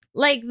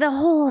 like the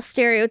whole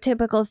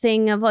stereotypical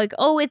thing of like,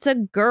 oh, it's a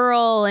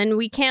girl and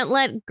we can't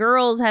let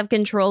girls have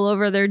control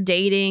over their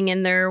dating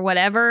and their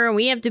whatever.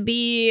 We have to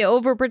be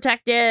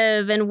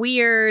overprotective and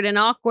weird and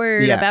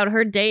awkward about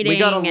her dating. We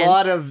got a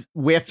lot of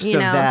whiffs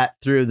of that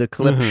through the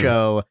clip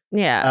show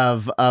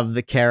of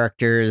the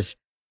characters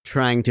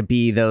trying to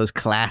be those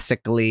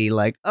classically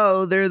like,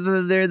 oh, they're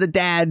the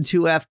dads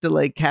who have to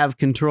like have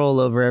control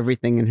over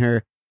everything in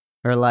her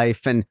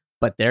life,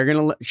 but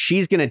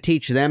she's gonna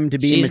teach them to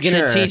be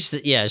mature.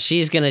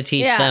 She's gonna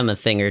teach them a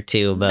thing or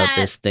two about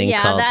this thing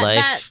called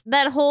life.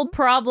 That whole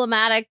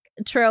problematic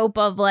trope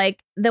of like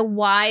the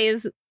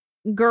wise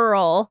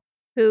girl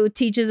who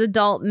teaches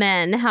adult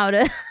men how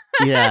to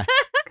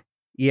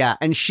Yeah,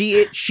 and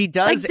she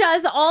does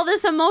does all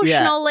this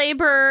emotional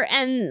labor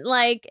and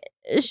like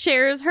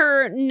shares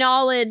her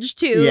knowledge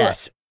to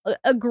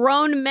a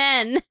grown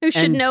men who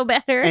should know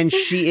better. And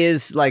she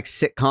is like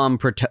sitcom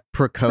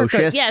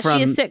precocious. She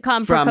is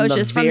sitcom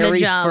precocious from the very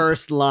jump.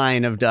 First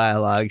line of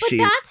dialogue. But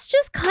that's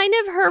just kind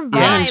of her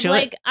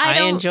vibe.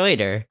 I enjoyed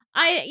her.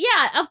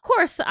 Of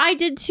course I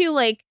did too.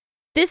 Like,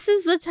 this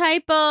is the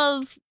type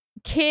of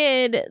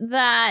kid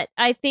that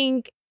I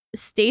think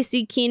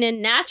Stacey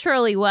Keenan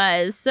naturally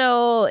was.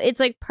 So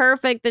it's like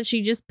perfect that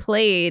she just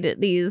played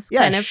these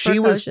kind of she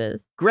precocious.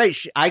 Was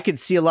great. I could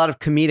see a lot of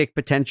comedic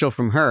potential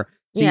from her.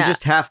 So you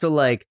just have to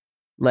like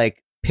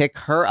pick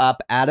her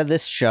up out of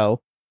this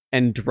show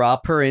and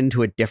drop her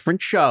into a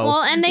different show.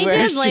 Well, and they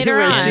did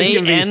later on.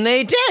 And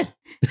they did.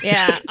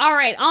 Yeah. All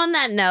right. On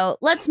that note,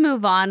 let's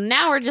move on.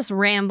 Now we're just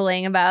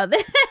rambling about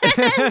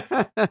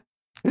this.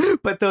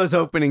 But those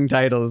opening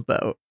titles,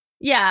 though.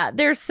 Yeah,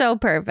 they're so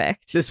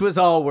perfect. This was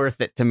all worth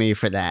it to me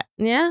for that.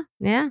 Yeah.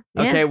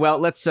 Okay, well,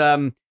 let's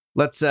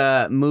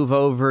move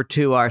over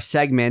to our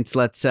segments.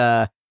 Let's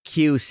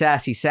cue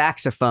Sassy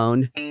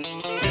Saxophone.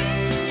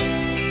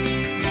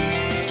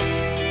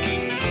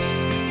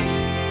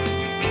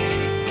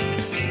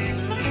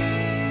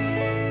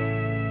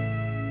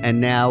 And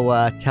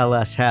now tell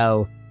us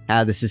how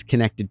this is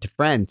connected to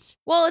Friends.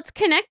 Well, it's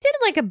connected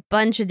like a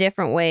bunch of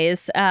different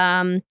ways.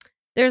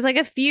 There's like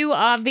a few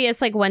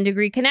obvious like 1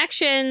 degree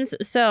connections.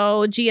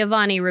 So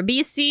Giovanni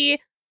Ribisi,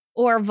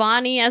 or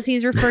Vonnie as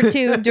he's referred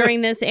to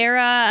during this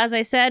era, as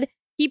I said,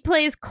 he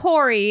plays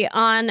Corey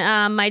on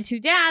My Two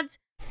Dads,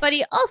 but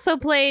he also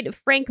played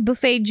Frank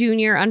Buffet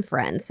Jr. on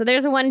Friends. So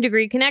there's a 1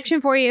 degree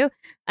connection for you.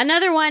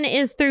 Another one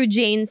is through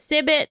Jane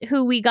Sibbett,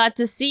 who we got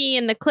to see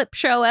in the clip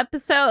show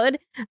episode.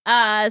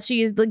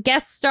 She's the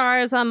guest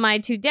stars on My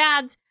Two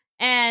Dads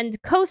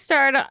and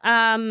co-starred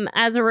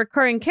as a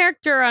recurring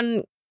character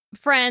on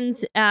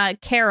Friends,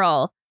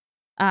 Carol,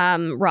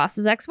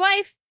 Ross's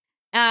ex-wife.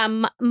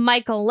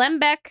 Michael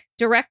Lembeck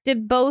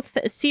directed both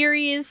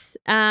series,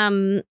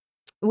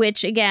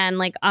 which again,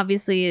 like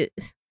obviously,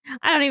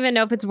 I don't even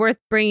know if it's worth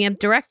bringing up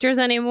directors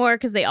anymore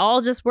because they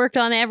all just worked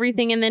on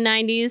everything in the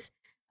 90s.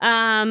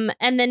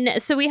 And then,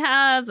 so we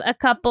have a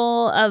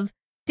couple of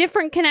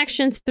different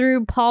connections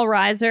through Paul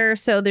Reiser.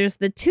 So there's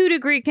the 2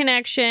 degree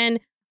connection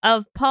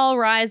of Paul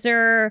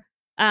Reiser,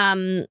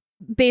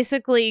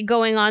 basically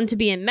going on to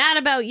be in Mad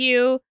About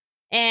You.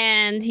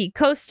 And he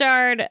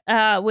co-starred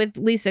with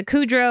Lisa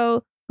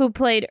Kudrow, who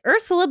played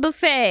Ursula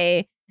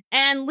Buffet.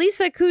 And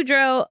Lisa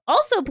Kudrow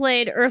also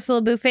played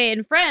Ursula Buffet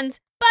in Friends,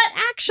 but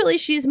actually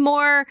she's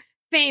more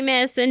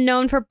famous and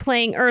known for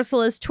playing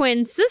Ursula's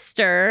twin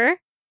sister,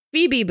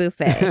 Phoebe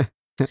Buffet.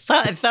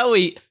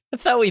 I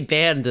thought we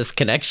banned this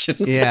connection.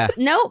 Yeah.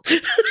 Nope.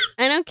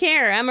 I don't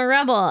care. I'm a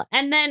rebel.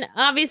 And then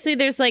obviously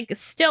there's like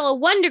still a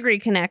 1 degree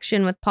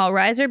connection with Paul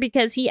Reiser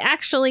because he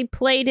actually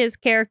played his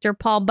character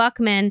Paul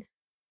Buckman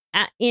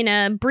in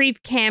a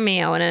brief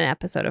cameo in an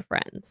episode of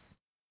Friends.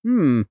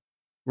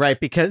 Right,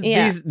 because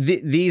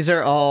these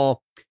are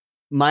all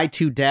My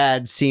Two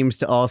Dads seems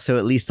to also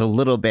at least a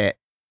little bit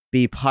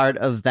be part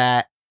of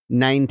that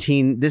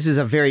this is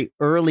a very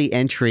early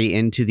entry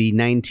into the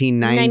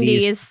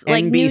 1990s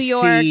like NBC New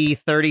York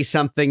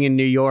 30-something in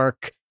New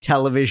York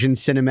television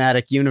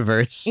cinematic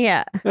universe.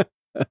 Yeah.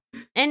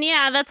 And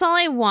yeah, that's all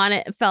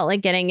I felt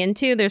like getting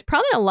into. There's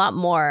probably a lot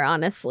more,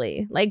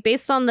 honestly. Like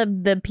based on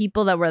the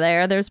people that were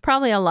there, there's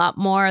probably a lot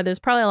more. There's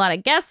probably a lot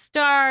of guest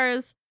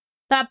stars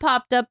that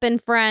popped up in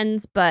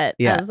Friends, but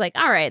I was like,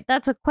 all right,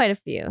 that's quite a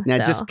few. Now,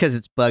 just because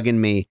it's bugging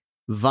me,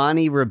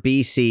 Vonnie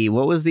Ribisi,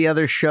 what was the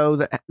other show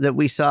that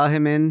we saw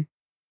him in?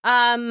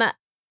 That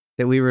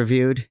we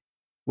reviewed?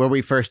 Where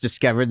we first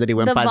discovered that he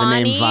went by the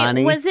name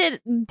Vonnie? Was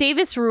it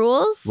Davis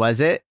Rules?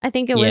 Was it? I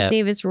think it was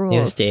Davis Rules. It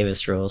was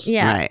Davis Rules.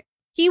 Yeah. Right.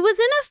 He was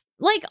in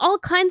like all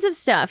kinds of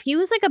stuff. He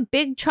was like a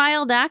big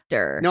child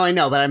actor. No, I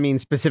know, but I mean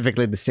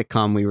specifically the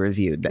sitcom we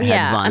reviewed that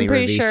had Vonnie I'm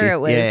pretty Ribisi. sure it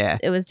was. Yeah.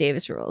 It was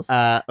Davis Rules.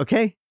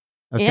 Okay.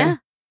 Yeah.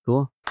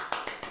 Cool.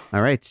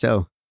 All right.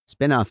 So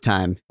spin-off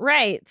time.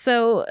 Right.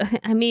 So,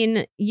 I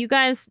mean, you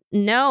guys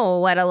know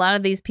what a lot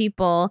of these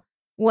people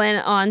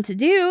went on to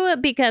do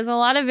because a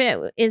lot of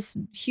it is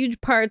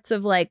huge parts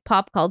of like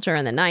pop culture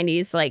in the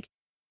 90s. Like,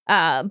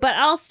 but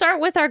I'll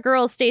start with our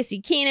girl, Stacey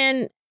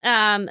Keenan.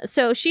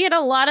 So she had a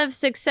lot of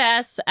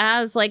success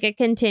as like a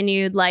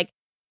continued like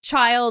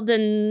child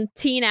and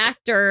teen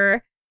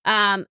actor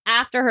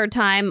after her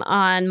time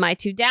on My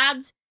Two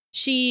Dads.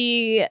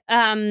 She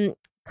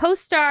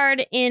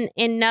co-starred in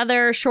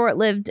another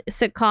short-lived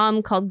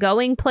sitcom called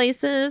Going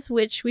Places,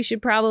 which we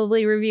should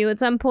probably review at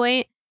some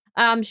point.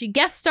 She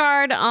guest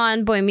starred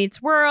on Boy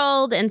Meets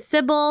World and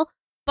Sybil,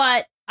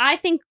 but I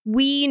think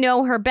we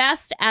know her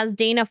best as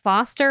Dana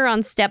Foster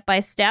on Step by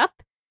Step.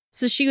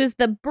 So she was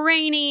the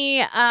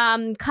brainy,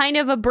 kind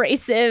of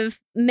abrasive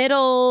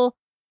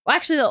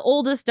actually the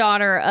oldest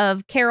daughter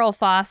of Carol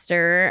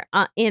Foster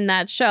in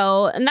that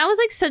show. And that was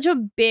like such a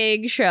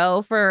big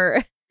show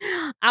for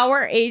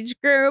our age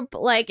group.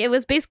 Like it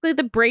was basically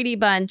the Brady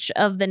Bunch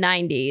of the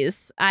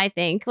 90s, I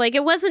think. Like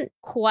it wasn't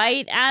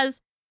quite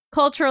as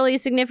culturally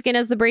significant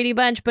as the Brady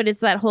Bunch, but it's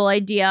that whole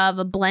idea of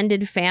a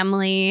blended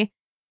family.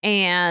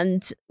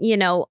 And, you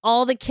know,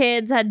 all the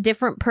kids had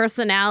different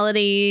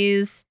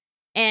personalities.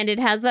 And it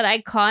has that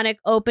iconic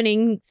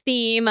opening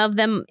theme of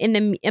them in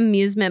the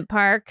amusement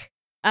park.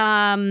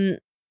 A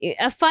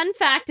fun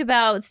fact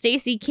about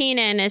Stacey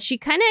Keenan is she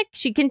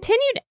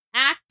continued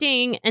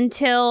acting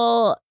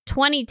until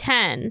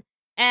 2010.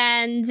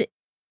 And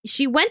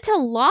she went to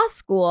law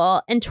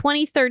school in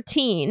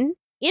 2013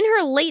 in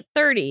her late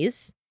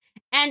 30s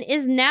and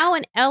is now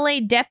an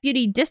LA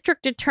deputy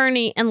district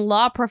attorney and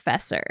law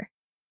professor.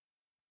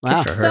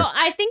 Wow. So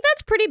I think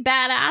that's pretty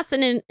badass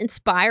and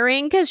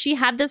inspiring because she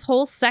had this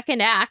whole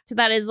second act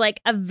that is like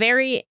a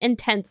very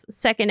intense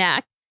second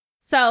act.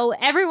 So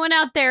everyone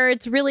out there,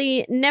 it's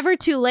really never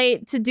too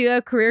late to do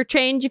a career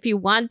change if you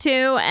want to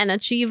and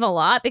achieve a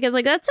lot, because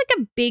like that's like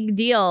a big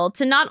deal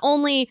to not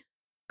only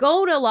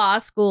go to law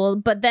school,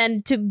 but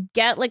then to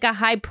get like a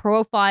high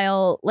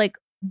profile like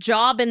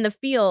job in the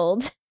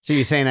field. So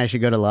you're saying I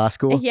should go to law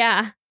school?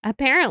 Yeah,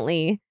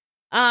 apparently.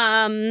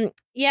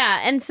 Yeah,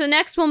 and so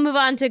next we'll move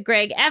on to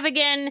Greg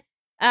Evigan.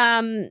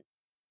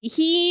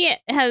 He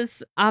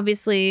has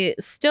obviously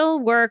still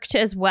worked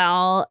as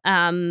well.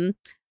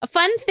 A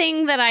fun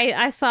thing that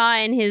I saw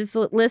in his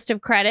list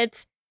of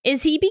credits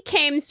is he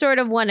became sort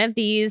of one of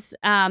these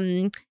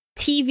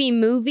TV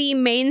movie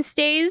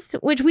mainstays,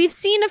 which we've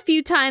seen a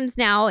few times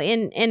now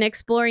in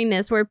exploring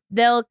this, where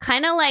they'll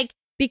kind of like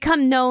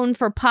become known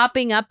for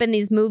popping up in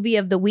these movie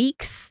of the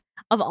weeks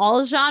of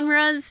all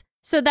genres.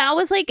 So that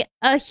was like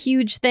a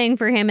huge thing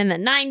for him in the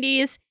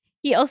 90s.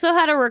 He also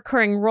had a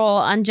recurring role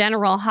on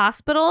General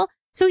Hospital.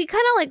 So he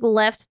kind of like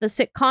left the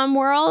sitcom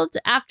world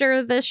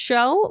after this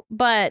show,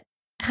 but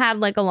had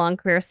like a long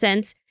career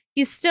since.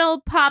 He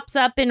still pops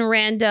up in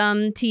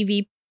random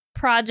TV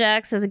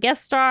projects as a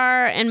guest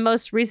star, and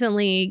most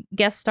recently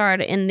guest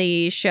starred in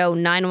the show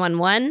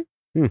 911.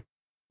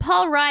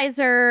 Paul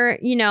Reiser,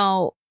 you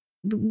know,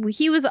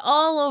 he was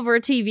all over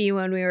TV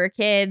when we were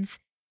kids.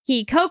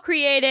 He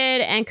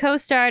co-created and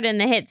co-starred in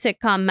the hit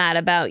sitcom Mad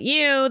About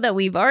You that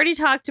we've already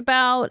talked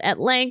about at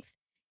length.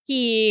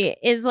 He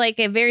is like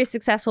a very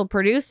successful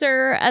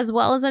producer as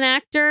well as an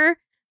actor.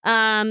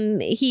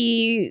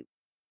 He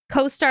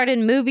co-starred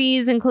in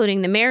movies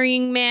including The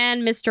Marrying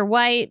Man, Mr.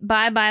 White,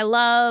 Bye Bye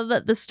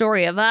Love, The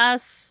Story of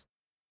Us.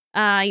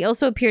 He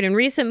also appeared in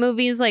recent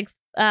movies like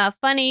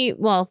Funny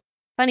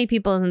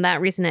People isn't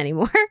that recent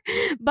anymore,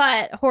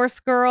 but Horse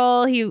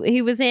Girl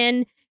he was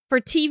in. For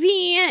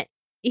TV,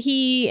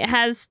 he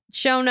has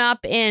shown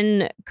up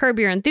in Curb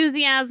Your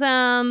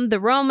Enthusiasm, The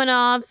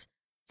Romanovs,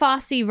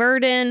 Fosse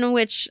Verdon,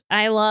 which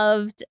I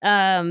loved,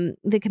 The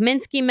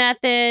Kaminsky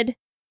Method,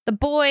 The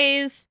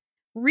Boys,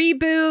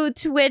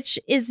 Reboot, which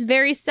is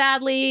very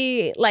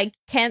sadly like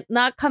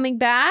not coming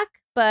back,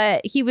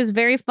 but he was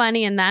very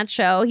funny in that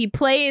show. He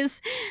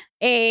plays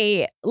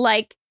a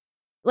like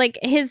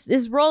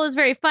his role is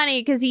very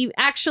funny because he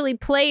actually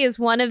plays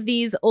one of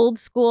these old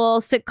school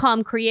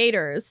sitcom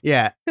creators.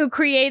 Yeah. Who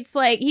creates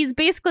like, he's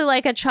basically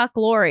like a Chuck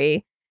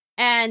Lorre,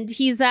 and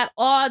he's at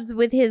odds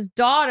with his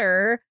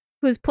daughter,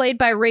 who's played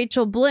by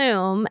Rachel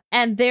Bloom,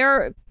 and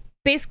they're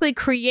basically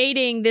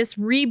creating this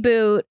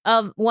reboot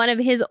of one of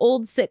his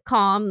old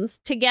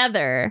sitcoms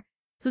together.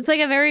 So it's like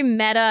a very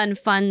meta and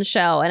fun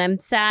show, and I'm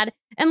sad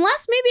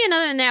unless maybe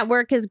another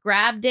network has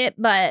grabbed it,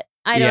 but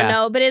I don't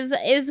know. But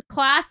is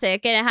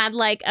classic, and it had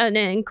like an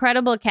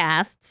incredible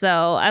cast,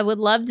 so I would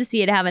love to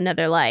see it have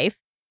another life.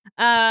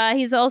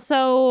 He's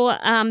also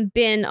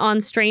been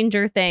on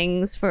Stranger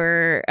Things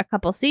for a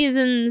couple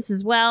seasons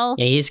as well.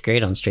 Yeah, he's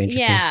great on Stranger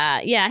Things.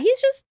 Yeah,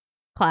 he's just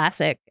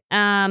classic.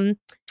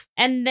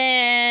 And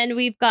then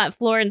we've got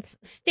Florence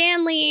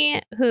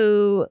Stanley,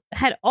 who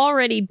had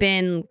already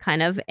been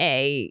kind of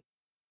a,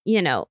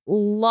 you know,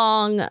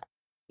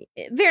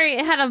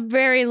 had a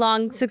very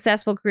long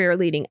successful career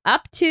leading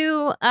up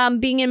to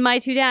being in My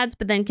Two Dads,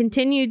 but then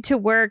continued to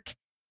work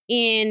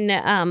in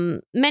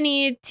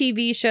many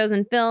TV shows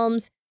and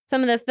films.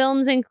 Some of the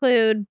films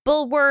include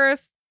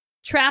Bulworth,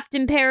 Trapped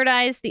in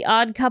Paradise, The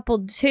Odd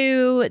Couple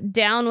 2,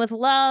 Down with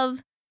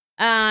Love.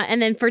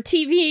 And then for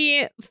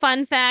TV,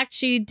 fun fact,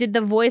 she did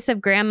the voice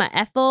of Grandma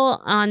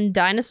Ethel on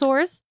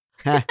Dinosaurs.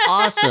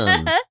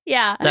 Awesome.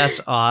 Yeah.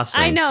 That's awesome.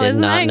 I know, Did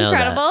isn't not that know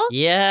incredible?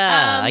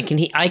 Yeah, I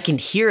can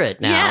hear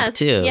it now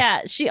too.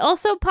 Yeah. She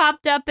also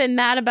popped up in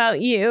Mad About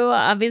You.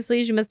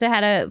 Obviously, she must have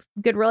had a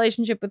good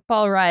relationship with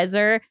Paul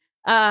Reiser.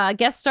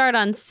 Guest starred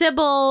on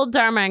Sybil,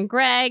 Dharma and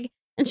Greg,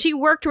 and she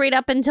worked right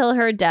up until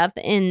her death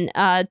in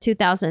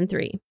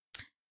 2003.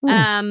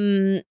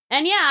 And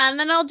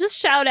then I'll just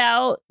shout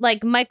out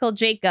like Michael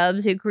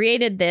Jacobs, who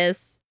created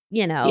this,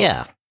 you know.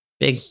 Yeah.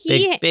 Big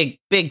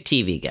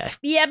TV guy.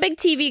 Yeah, big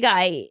TV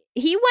guy.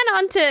 He went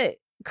on to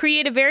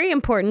create a very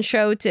important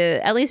show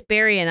to at least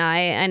Barry and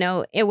I. I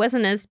know it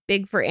wasn't as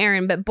big for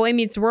Aaron, but Boy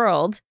Meets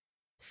World.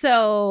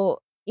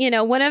 So, you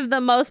know, one of the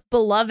most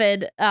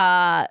beloved,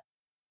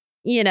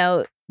 you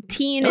know,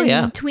 teen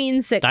and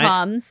tween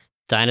sitcoms.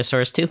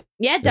 Dinosaurs too.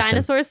 Yeah,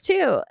 Dinosaurs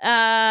too.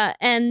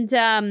 And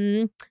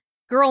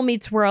Girl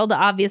Meets World,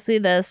 obviously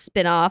the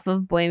spinoff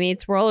of Boy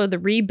Meets World, or the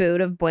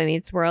reboot of Boy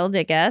Meets World,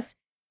 I guess.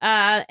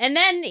 And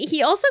then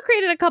he also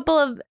created a couple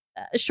of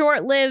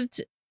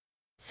short-lived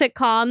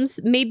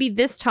sitcoms, Maybe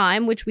This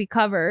Time, which we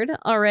covered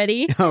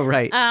already. Oh,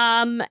 right.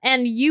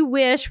 And You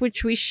Wish,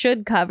 which we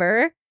should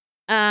cover.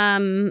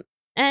 And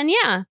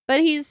yeah, but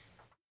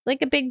he's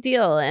like a big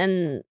deal.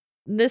 And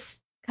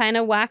this kind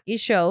of wacky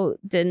show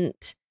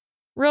didn't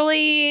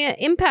really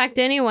impact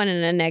anyone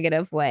in a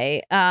negative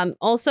way.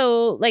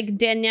 Also, like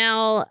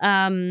Danielle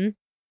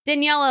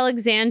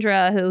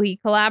Alexandra, who he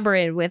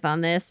collaborated with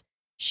on this,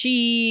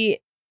 she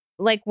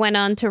like went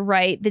on to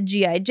write the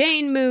G.I.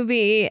 Jane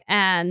movie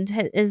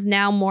and is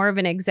now more of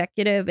an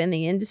executive in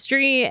the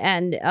industry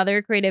and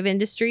other creative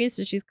industries.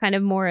 So she's kind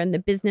of more in the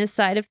business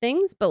side of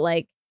things. But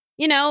like,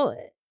 you know,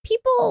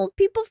 people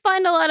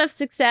find a lot of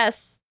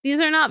success. These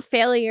are not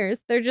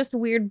failures. They're just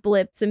weird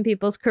blips in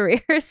people's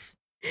careers.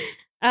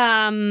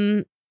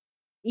 Yeah.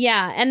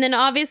 And then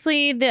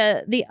obviously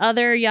the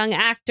other young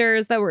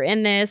actors that were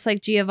in this, like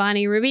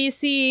Giovanni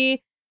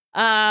Ribisi,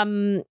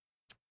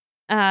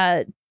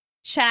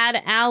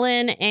 Chad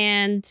Allen,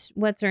 and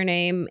what's her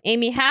name?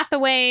 Amy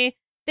Hathaway.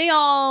 They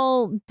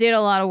all did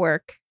a lot of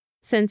work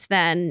since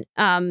then.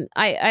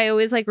 I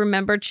always like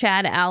remember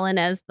Chad Allen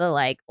as the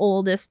like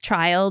oldest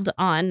child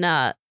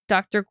on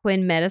Dr.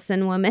 Quinn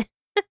Medicine Woman.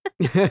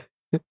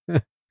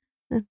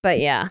 But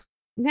yeah,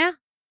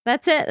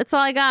 that's it. That's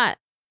all I got.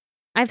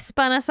 I've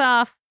spun us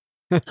off.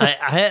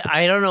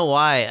 I don't know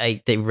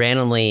why they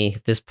randomly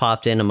this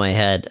popped into my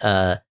head.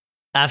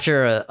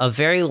 After a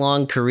very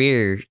long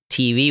career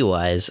TV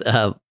wise,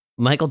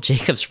 Michael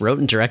Jacobs wrote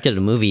and directed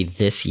a movie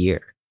this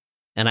year,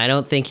 and I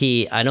don't think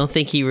he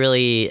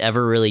really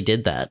ever really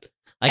did that.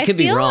 I could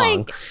be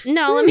wrong.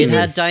 No, let me It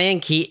had Diane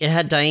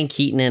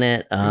Keaton in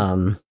it.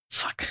 The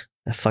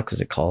fuck was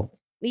it called?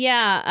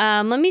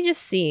 Yeah. Let me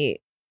just see.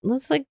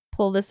 Let's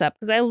pull this up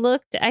because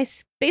I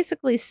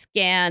basically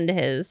scanned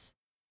his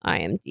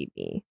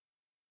IMDb.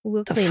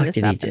 We'll clean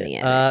this up in the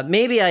end.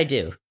 Maybe I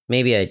do.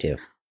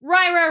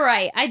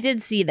 Right. I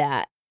did see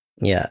that.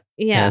 Yeah.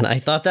 Yeah. And I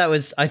thought that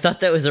was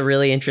a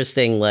really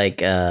interesting, late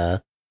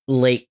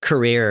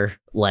career,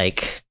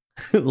 late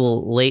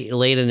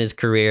in his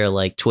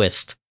career,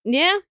 twist.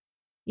 Yeah.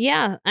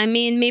 Yeah. I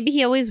mean, maybe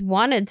he always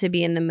wanted to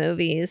be in the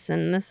movies,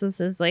 and this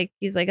was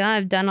he's like, oh,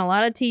 I've done a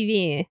lot of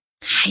TV.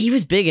 He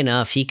was big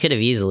enough. He could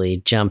have easily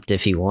jumped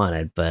if he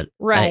wanted, but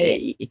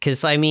right.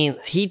 Because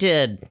he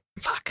did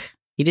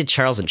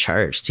Charles in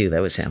Charge too.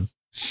 That was him.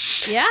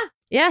 Yeah.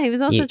 Yeah, he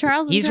was also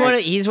Charles. He's one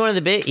of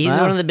the big uns.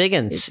 One of the big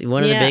uns.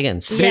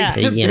 Yeah.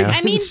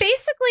 I mean,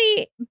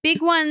 basically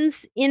big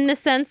ones in the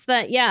sense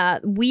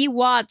that we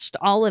watched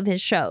all of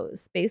his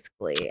shows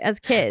basically as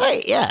kids.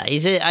 He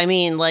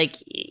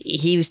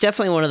was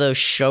definitely one of those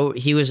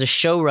he was a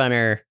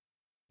showrunner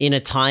in a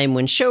time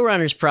when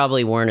showrunners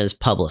probably weren't as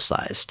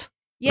publicized.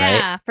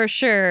 Yeah, right? For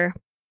sure.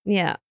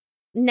 Yeah.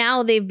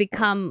 Now they've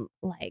become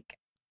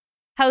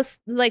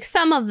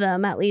some of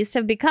them at least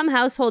have become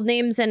household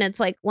names, and it's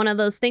one of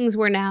those things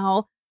where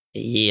now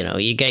you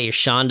got your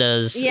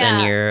Shondas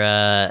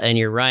and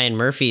your Ryan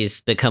Murphys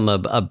become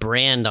a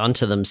brand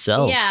unto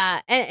themselves.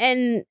 Yeah,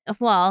 and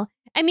well,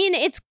 I mean,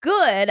 it's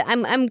good.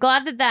 I'm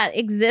glad that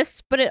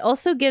exists, but it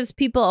also gives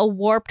people a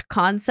warped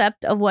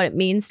concept of what it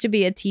means to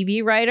be a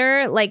TV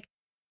writer.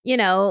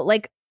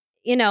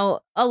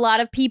 A lot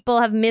of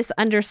people have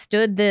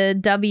misunderstood the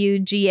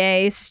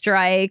WGA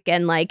strike,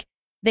 and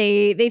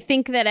they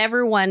think that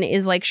everyone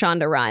is like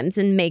Shonda Rhimes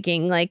and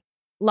making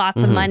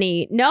lots of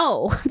money.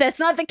 No, that's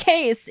not the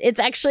case. It's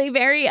actually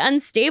very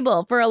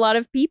unstable for a lot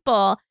of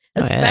people,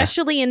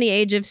 especially in the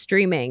age of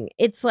streaming.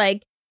 It's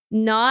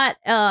not,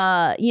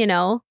 so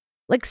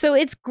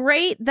it's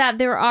great that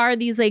there are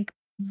these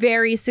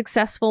very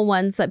successful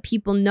ones that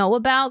people know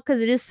about,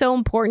 because it is so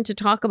important to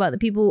talk about the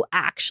people who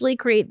actually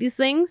create these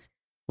things.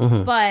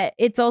 But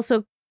it's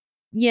also,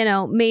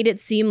 made it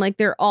seem like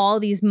they're all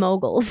these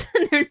moguls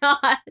and they're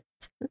not.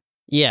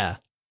 Yeah.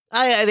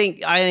 I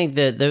think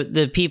that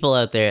the people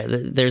out there,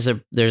 there's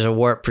a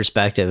warped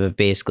perspective of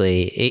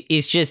basically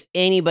it's just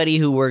anybody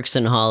who works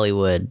in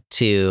Hollywood.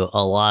 To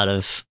a lot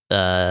of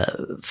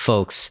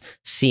folks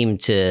seem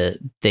to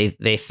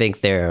they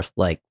think they're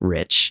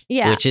rich,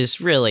 which is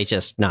really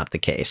just not the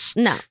case.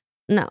 No.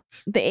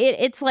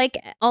 It's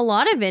a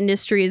lot of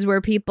industries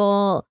where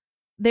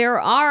there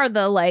are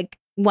the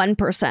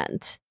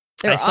 1%.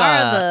 There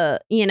are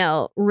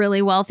the,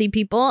 really wealthy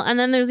people. And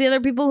then there's the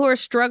other people who are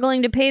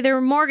struggling to pay their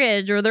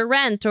mortgage or their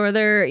rent or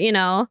their,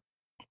 I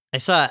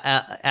saw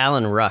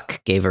Alan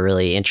Ruck gave a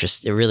really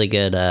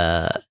good,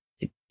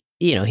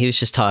 he was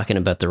just talking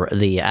about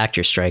the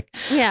actor strike.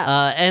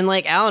 Yeah. And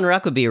Alan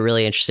Ruck would be a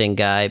really interesting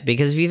guy,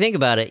 because if you think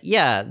about it,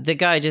 the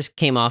guy just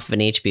came off of an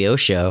HBO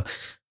show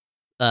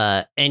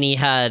and he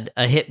had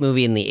a hit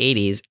movie in the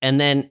 80s. And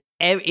then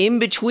in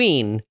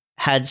between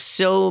had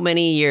so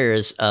many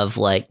years of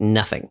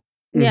nothing.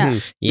 Yeah.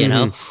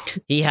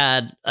 He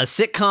had a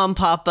sitcom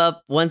pop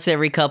up once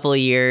every couple of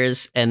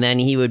years, and then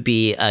he would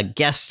be a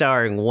guest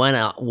star in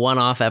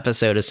one-off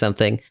episode of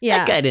something.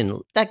 Yeah.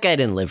 That guy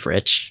didn't live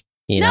rich.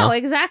 No,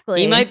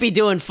 exactly. He might be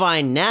doing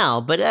fine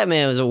now, but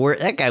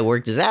that guy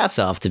worked his ass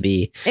off to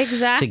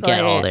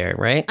get all there,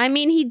 right? I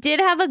mean, he did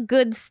have a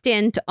good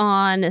stint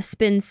on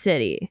Spin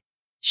City.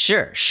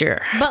 Sure.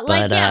 But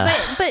but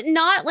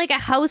not a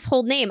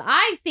household name.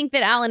 I think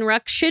that Alan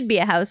Ruck should be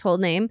a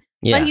household name.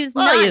 Yeah. But he's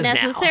not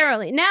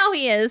necessarily. Now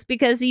he is,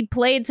 because he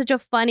played such a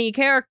funny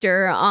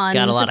character on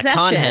Got a lot Succession.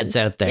 of con heads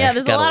out there. Yeah,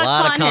 there's a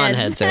lot of con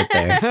heads out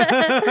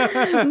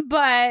there.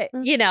 But,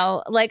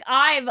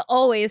 I've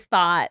always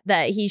thought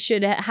that he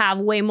should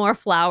have way more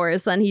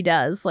flowers than he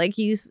does.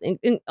 He's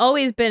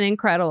always been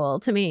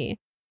incredible to me.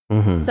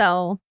 Mm-hmm.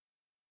 So,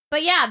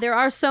 but yeah, there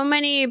are so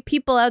many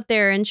people out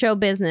there in show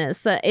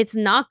business that it's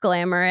not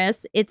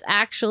glamorous. It's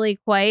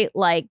actually quite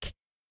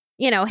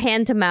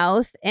hand to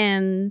mouth,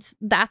 and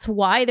that's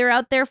why they're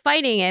out there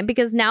fighting it,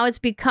 because now it's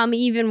become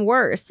even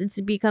worse.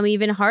 It's become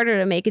even harder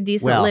to make a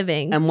decent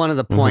living. And one of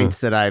the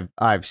points that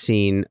I've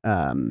seen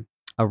a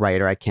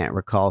writer, I can't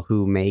recall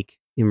who, make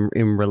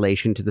in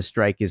relation to the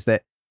strike is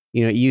that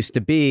it used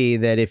to be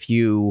that if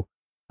you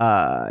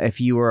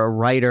were a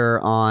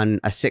writer on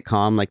a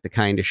sitcom, like the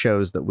kind of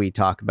shows that we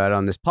talk about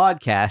on this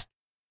podcast,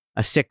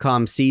 a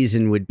sitcom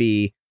season would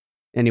be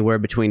anywhere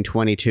between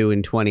 22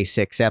 and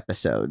 26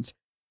 episodes.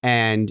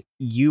 And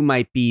you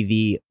might be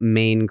the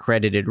main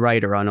credited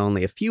writer on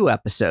only a few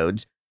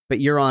episodes, but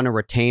you're on a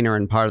retainer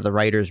and part of the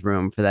writer's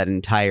room for that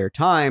entire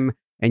time.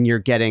 and you're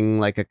getting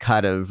like a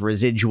cut of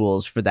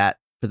residuals for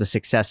the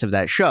success of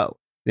that show.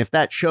 And if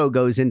that show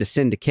goes into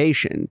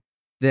syndication,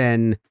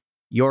 then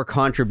your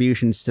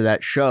contributions to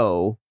that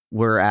show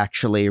were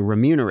actually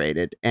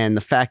remunerated. And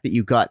the fact that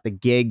you got the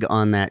gig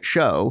on that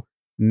show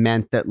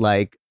meant that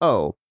like,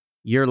 oh,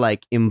 you're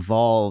like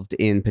involved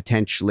in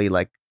potentially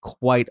like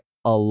quite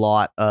a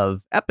lot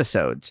of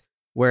episodes.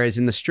 Whereas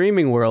in the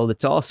streaming world,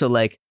 it's also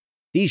like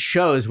these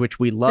shows, which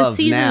we love The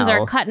seasons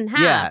now, are cut in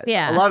half.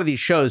 Yeah. a lot of these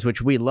shows,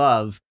 which we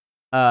love,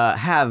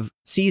 have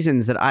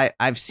seasons that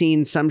I've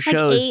seen some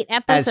shows 8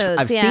 episodes.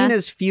 I've seen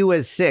as few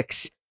as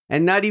 6,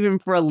 and not even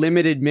for a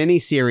limited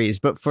miniseries,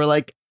 but for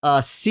like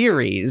a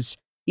series.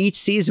 Each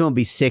season will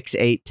be 6,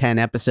 8, 10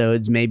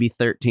 episodes, maybe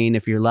 13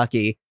 if you're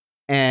lucky.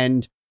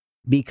 And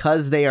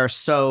because they are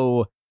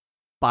so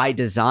by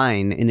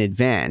design in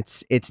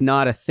advance, it's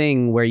not a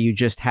thing where you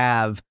just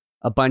have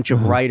a bunch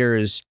of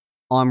writers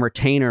on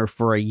retainer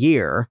for a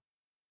year.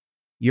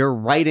 You're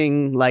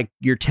writing like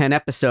your 10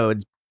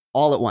 episodes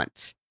all at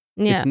once.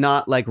 Yeah. It's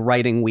not like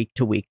writing week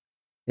to week,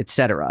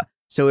 etc.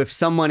 So if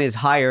someone is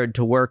hired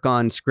to work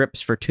on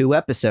scripts for 2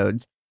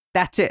 episodes,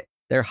 that's it.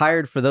 They're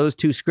hired for those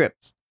 2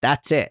 scripts.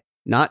 That's it.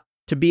 Not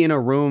to be in a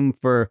room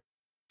for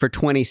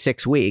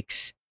 26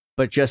 weeks,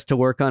 but just to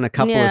work on a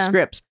couple of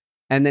scripts.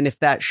 And then if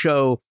that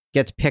show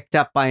gets picked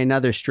up by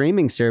another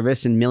streaming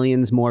service and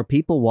millions more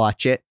people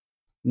watch it,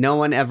 no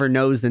one ever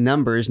knows the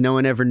numbers. No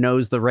one ever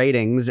knows the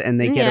ratings, and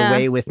they get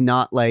away with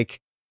not like,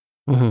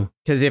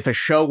 because if a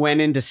show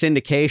went into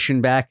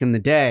syndication back in the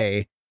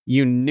day,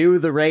 you knew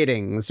the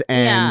ratings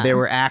and there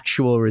were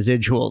actual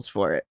residuals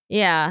for it.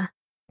 Yeah.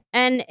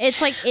 And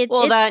it's like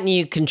that and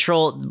you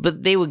control,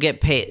 but they would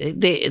get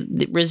paid. The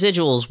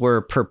residuals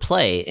were per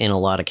play in a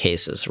lot of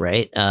cases,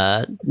 right?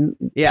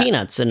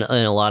 Peanuts in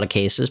a lot of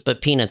cases,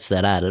 but peanuts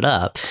that added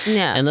up.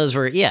 Yeah, and those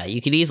were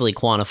you could easily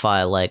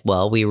quantify like,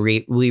 well,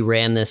 we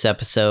ran this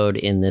episode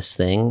in this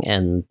thing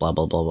and blah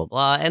blah blah blah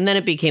blah, and then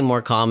it became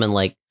more common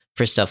like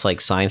for stuff like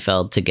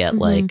Seinfeld to get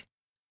like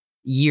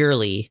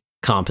yearly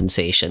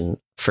compensation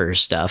for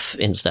stuff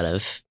instead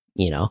of.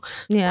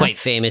 Quite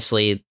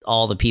famously,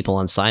 all the people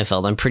on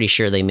Seinfeld, I'm pretty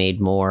sure they made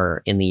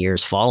more in the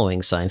years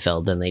following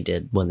Seinfeld than they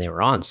did when they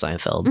were on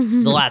Seinfeld.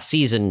 The last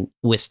season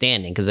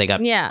withstanding, because they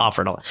got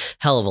offered a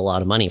hell of a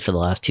lot of money for the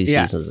last 2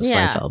 seasons of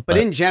Seinfeld. But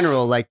in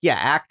general, like,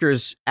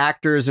 actors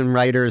and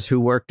writers who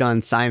worked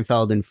on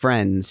Seinfeld and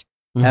Friends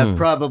have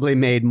probably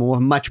made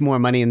much more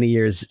money in the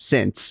years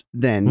since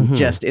than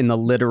just in the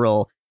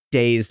literal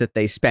days that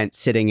they spent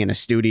sitting in a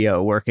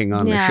studio working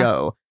on the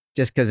show.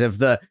 Just because of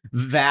the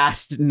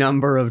vast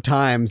number of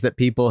times that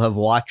people have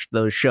watched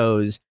those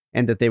shows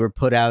and that they were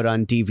put out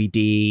on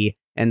DVD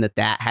and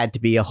that had to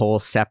be a whole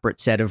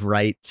separate set of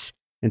rights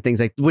and things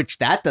like, which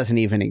that doesn't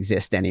even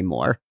exist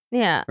anymore.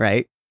 Yeah.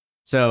 Right.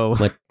 So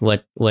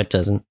what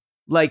doesn't?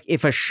 Like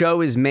if a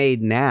show is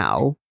made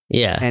now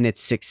and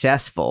it's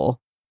successful,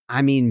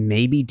 I mean,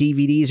 maybe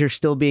DVDs are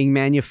still being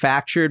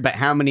manufactured, but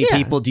how many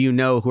people do you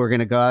know who are going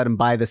to go out and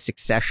buy the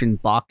Succession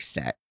box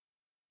set?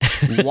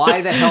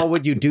 Why the hell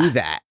would you do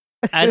that?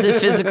 As a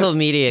physical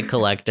media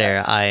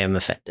collector, I am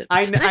offended.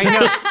 I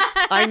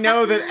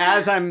know that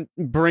as I'm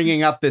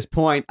bringing up this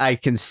point, I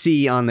can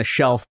see on the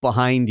shelf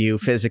behind you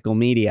physical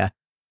media.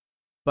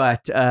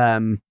 But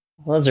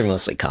those are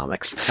mostly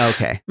comics.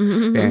 Okay.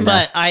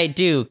 But I'm on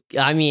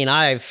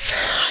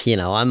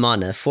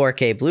the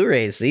 4K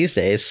Blu-rays these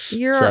days.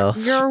 You're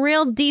a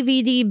real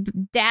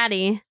DVD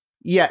daddy.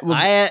 Yeah.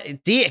 Well,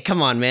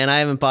 come on, man. I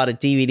haven't bought a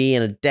DVD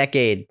in a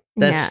decade.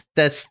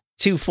 That's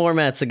 2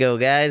 formats ago,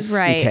 guys.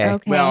 Right.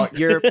 Okay. Well,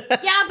 you're.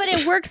 Yeah, but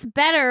it works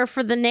better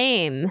for the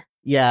name.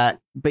 Yeah,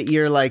 but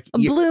you're like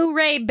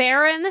Blu-ray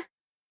Baron.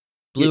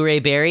 Blu-ray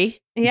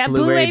Barry. Yeah,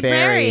 Blu-ray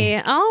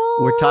Barry.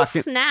 Oh,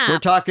 snap! We're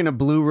talking a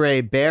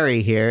Blu-ray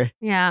Barry here.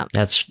 Yeah,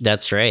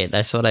 that's right.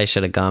 That's what I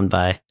should have gone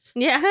by.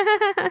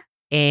 Yeah.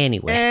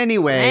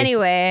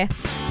 Anyway.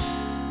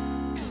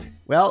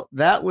 Well,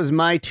 that was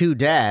my 2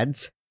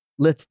 dads.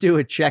 Let's do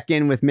a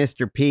check-in with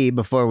Mr. P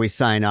before we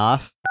sign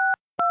off.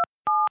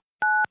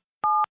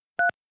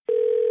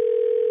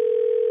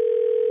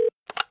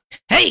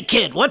 Hey,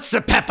 kid, what's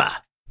the pepper?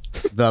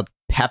 The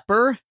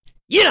pepper?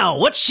 You know,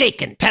 what's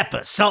shaking?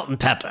 Pepper, salt and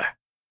pepper.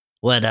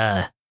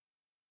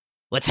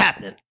 What's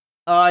happening?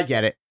 Oh, I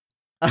get it.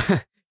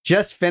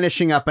 Just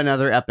finishing up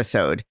another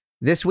episode.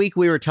 This week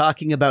we were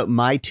talking about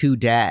My 2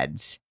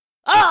 Dads.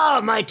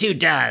 Oh, My 2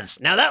 Dads.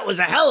 Now that was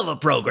a hell of a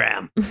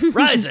program.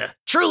 Reiser,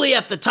 truly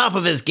at the top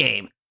of his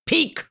game.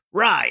 Peak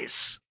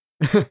rise.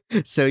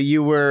 So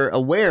you were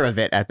aware of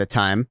it at the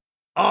time?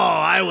 Oh,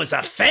 I was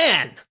a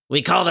fan.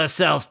 We called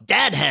ourselves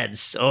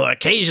Dadheads, or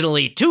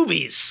occasionally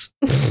Tubies.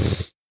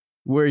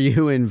 Were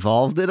you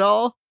involved at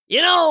all?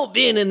 You know,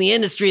 being in the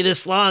industry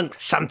this long,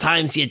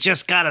 sometimes you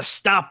just gotta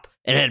stop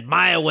and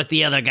admire what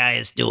the other guy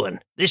is doing.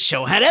 This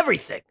show had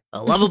everything.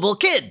 A lovable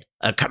kid,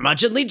 a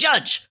curmudgeonly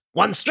judge,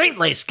 one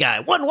straight-laced guy,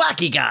 one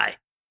wacky guy.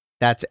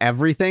 That's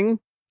everything?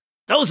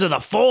 Those are the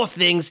 4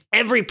 things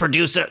every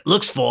producer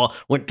looks for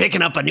when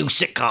picking up a new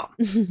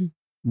sitcom.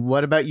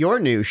 What about your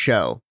new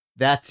show?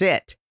 That's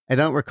it. I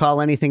don't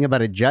recall anything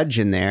about a judge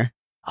in there.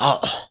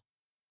 Oh,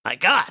 my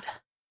God.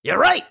 You're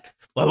right.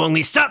 Well, when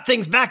we start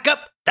things back up,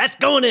 that's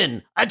going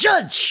in. A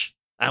judge.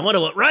 I wonder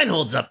what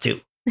Reinhold's up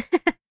to.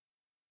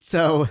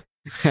 So,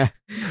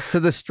 so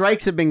the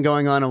strikes have been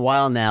going on a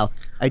while now.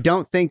 I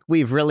don't think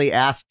we've really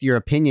asked your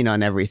opinion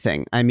on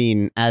everything. I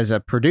mean, as a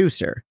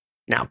producer.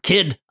 Now,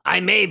 kid, I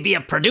may be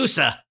a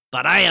producer,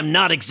 but I am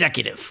not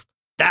executive.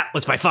 That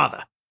was my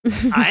father.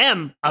 I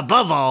am,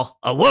 above all,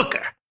 a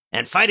worker,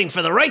 and fighting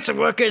for the rights of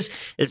workers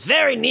is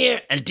very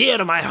near and dear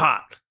to my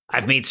heart.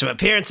 I've made some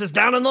appearances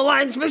down on the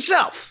lines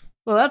myself.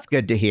 Well, that's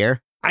good to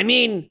hear. I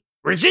mean,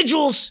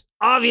 residuals,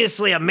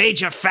 obviously a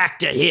major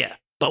factor here,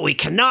 but we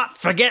cannot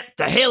forget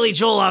the Haley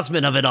Joel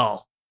Osment of it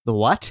all. The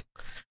what?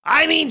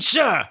 I mean,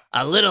 sure,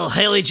 a little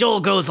Haley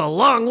Joel goes a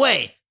long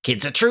way.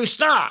 Kid's a true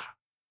star.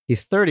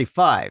 He's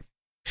 35.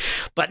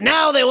 But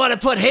now they want to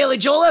put Haley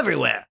Joel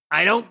everywhere.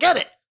 I don't get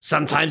it.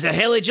 Sometimes a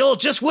Haley Joel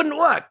just wouldn't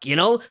work, you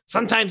know?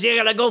 Sometimes you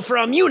gotta go for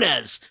a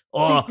Munez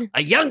or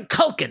a young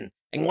Culkin.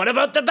 And what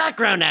about the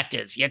background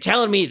actors? You're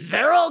telling me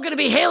they're all gonna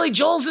be Haley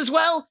Joels as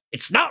well?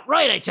 It's not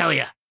right, I tell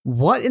you.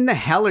 What in the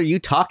hell are you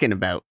talking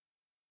about?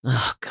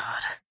 Oh,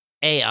 God.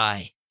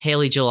 AI.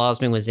 Haley Joel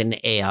Osment was in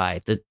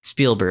AI, the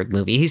Spielberg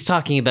movie. He's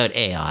talking about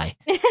AI.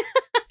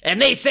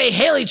 And they say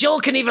Haley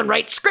Joel can even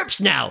write scripts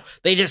now.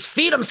 They just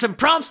feed him some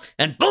prompts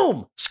and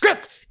boom,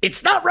 script.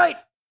 It's not right.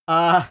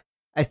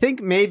 I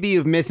think maybe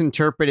you've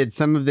misinterpreted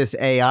some of this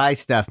AI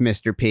stuff,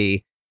 Mr.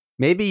 P.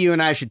 Maybe you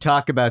and I should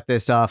talk about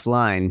this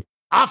offline.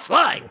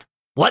 Offline?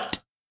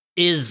 What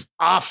is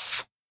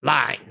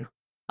offline?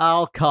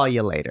 I'll call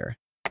you later.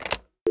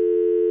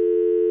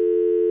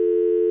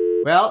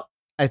 Well,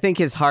 I think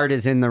his heart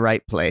is in the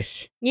right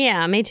place.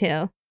 Yeah, me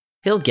too.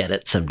 He'll get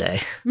it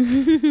someday.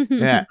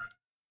 Yeah.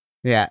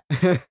 Yeah.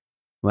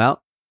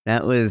 Well,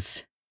 that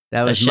was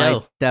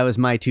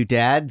my two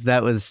dads.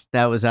 That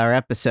was our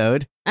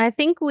episode. I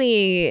think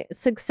we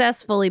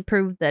successfully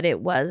proved that it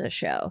was a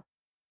show.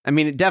 I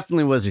mean, it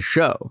definitely was a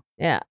show.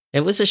 Yeah.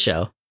 It was a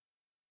show.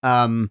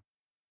 Cut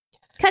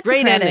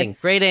Great to ending.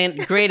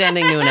 credits. Great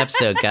ending to an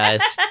episode,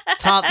 guys.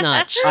 Top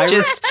notch.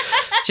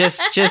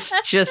 Just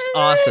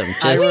awesome.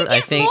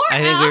 I think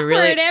we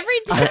really every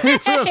time.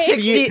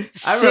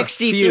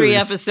 63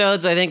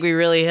 episodes. I think we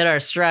really hit our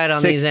stride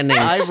on these endings.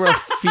 I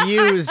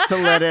refuse to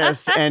let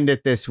us end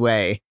it this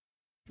way.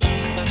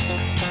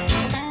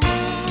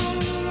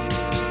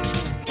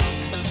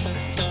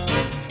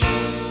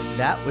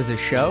 That Was a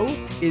Show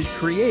is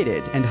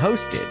created and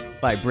hosted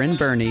by Bryn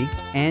Burney,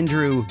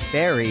 Andrew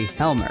Barry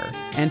Helmer,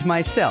 and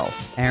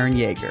myself, Aaron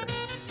Yeager.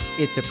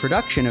 It's a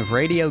production of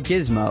Radio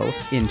Gizmo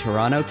in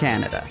Toronto,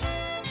 Canada.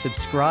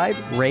 Subscribe,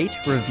 rate,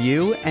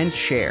 review, and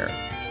share.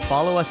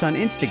 Follow us on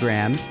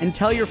Instagram and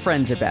tell your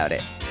friends about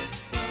it.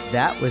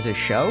 That Was a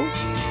Show?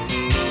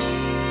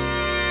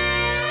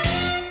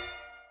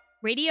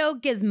 Radio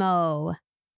Gizmo.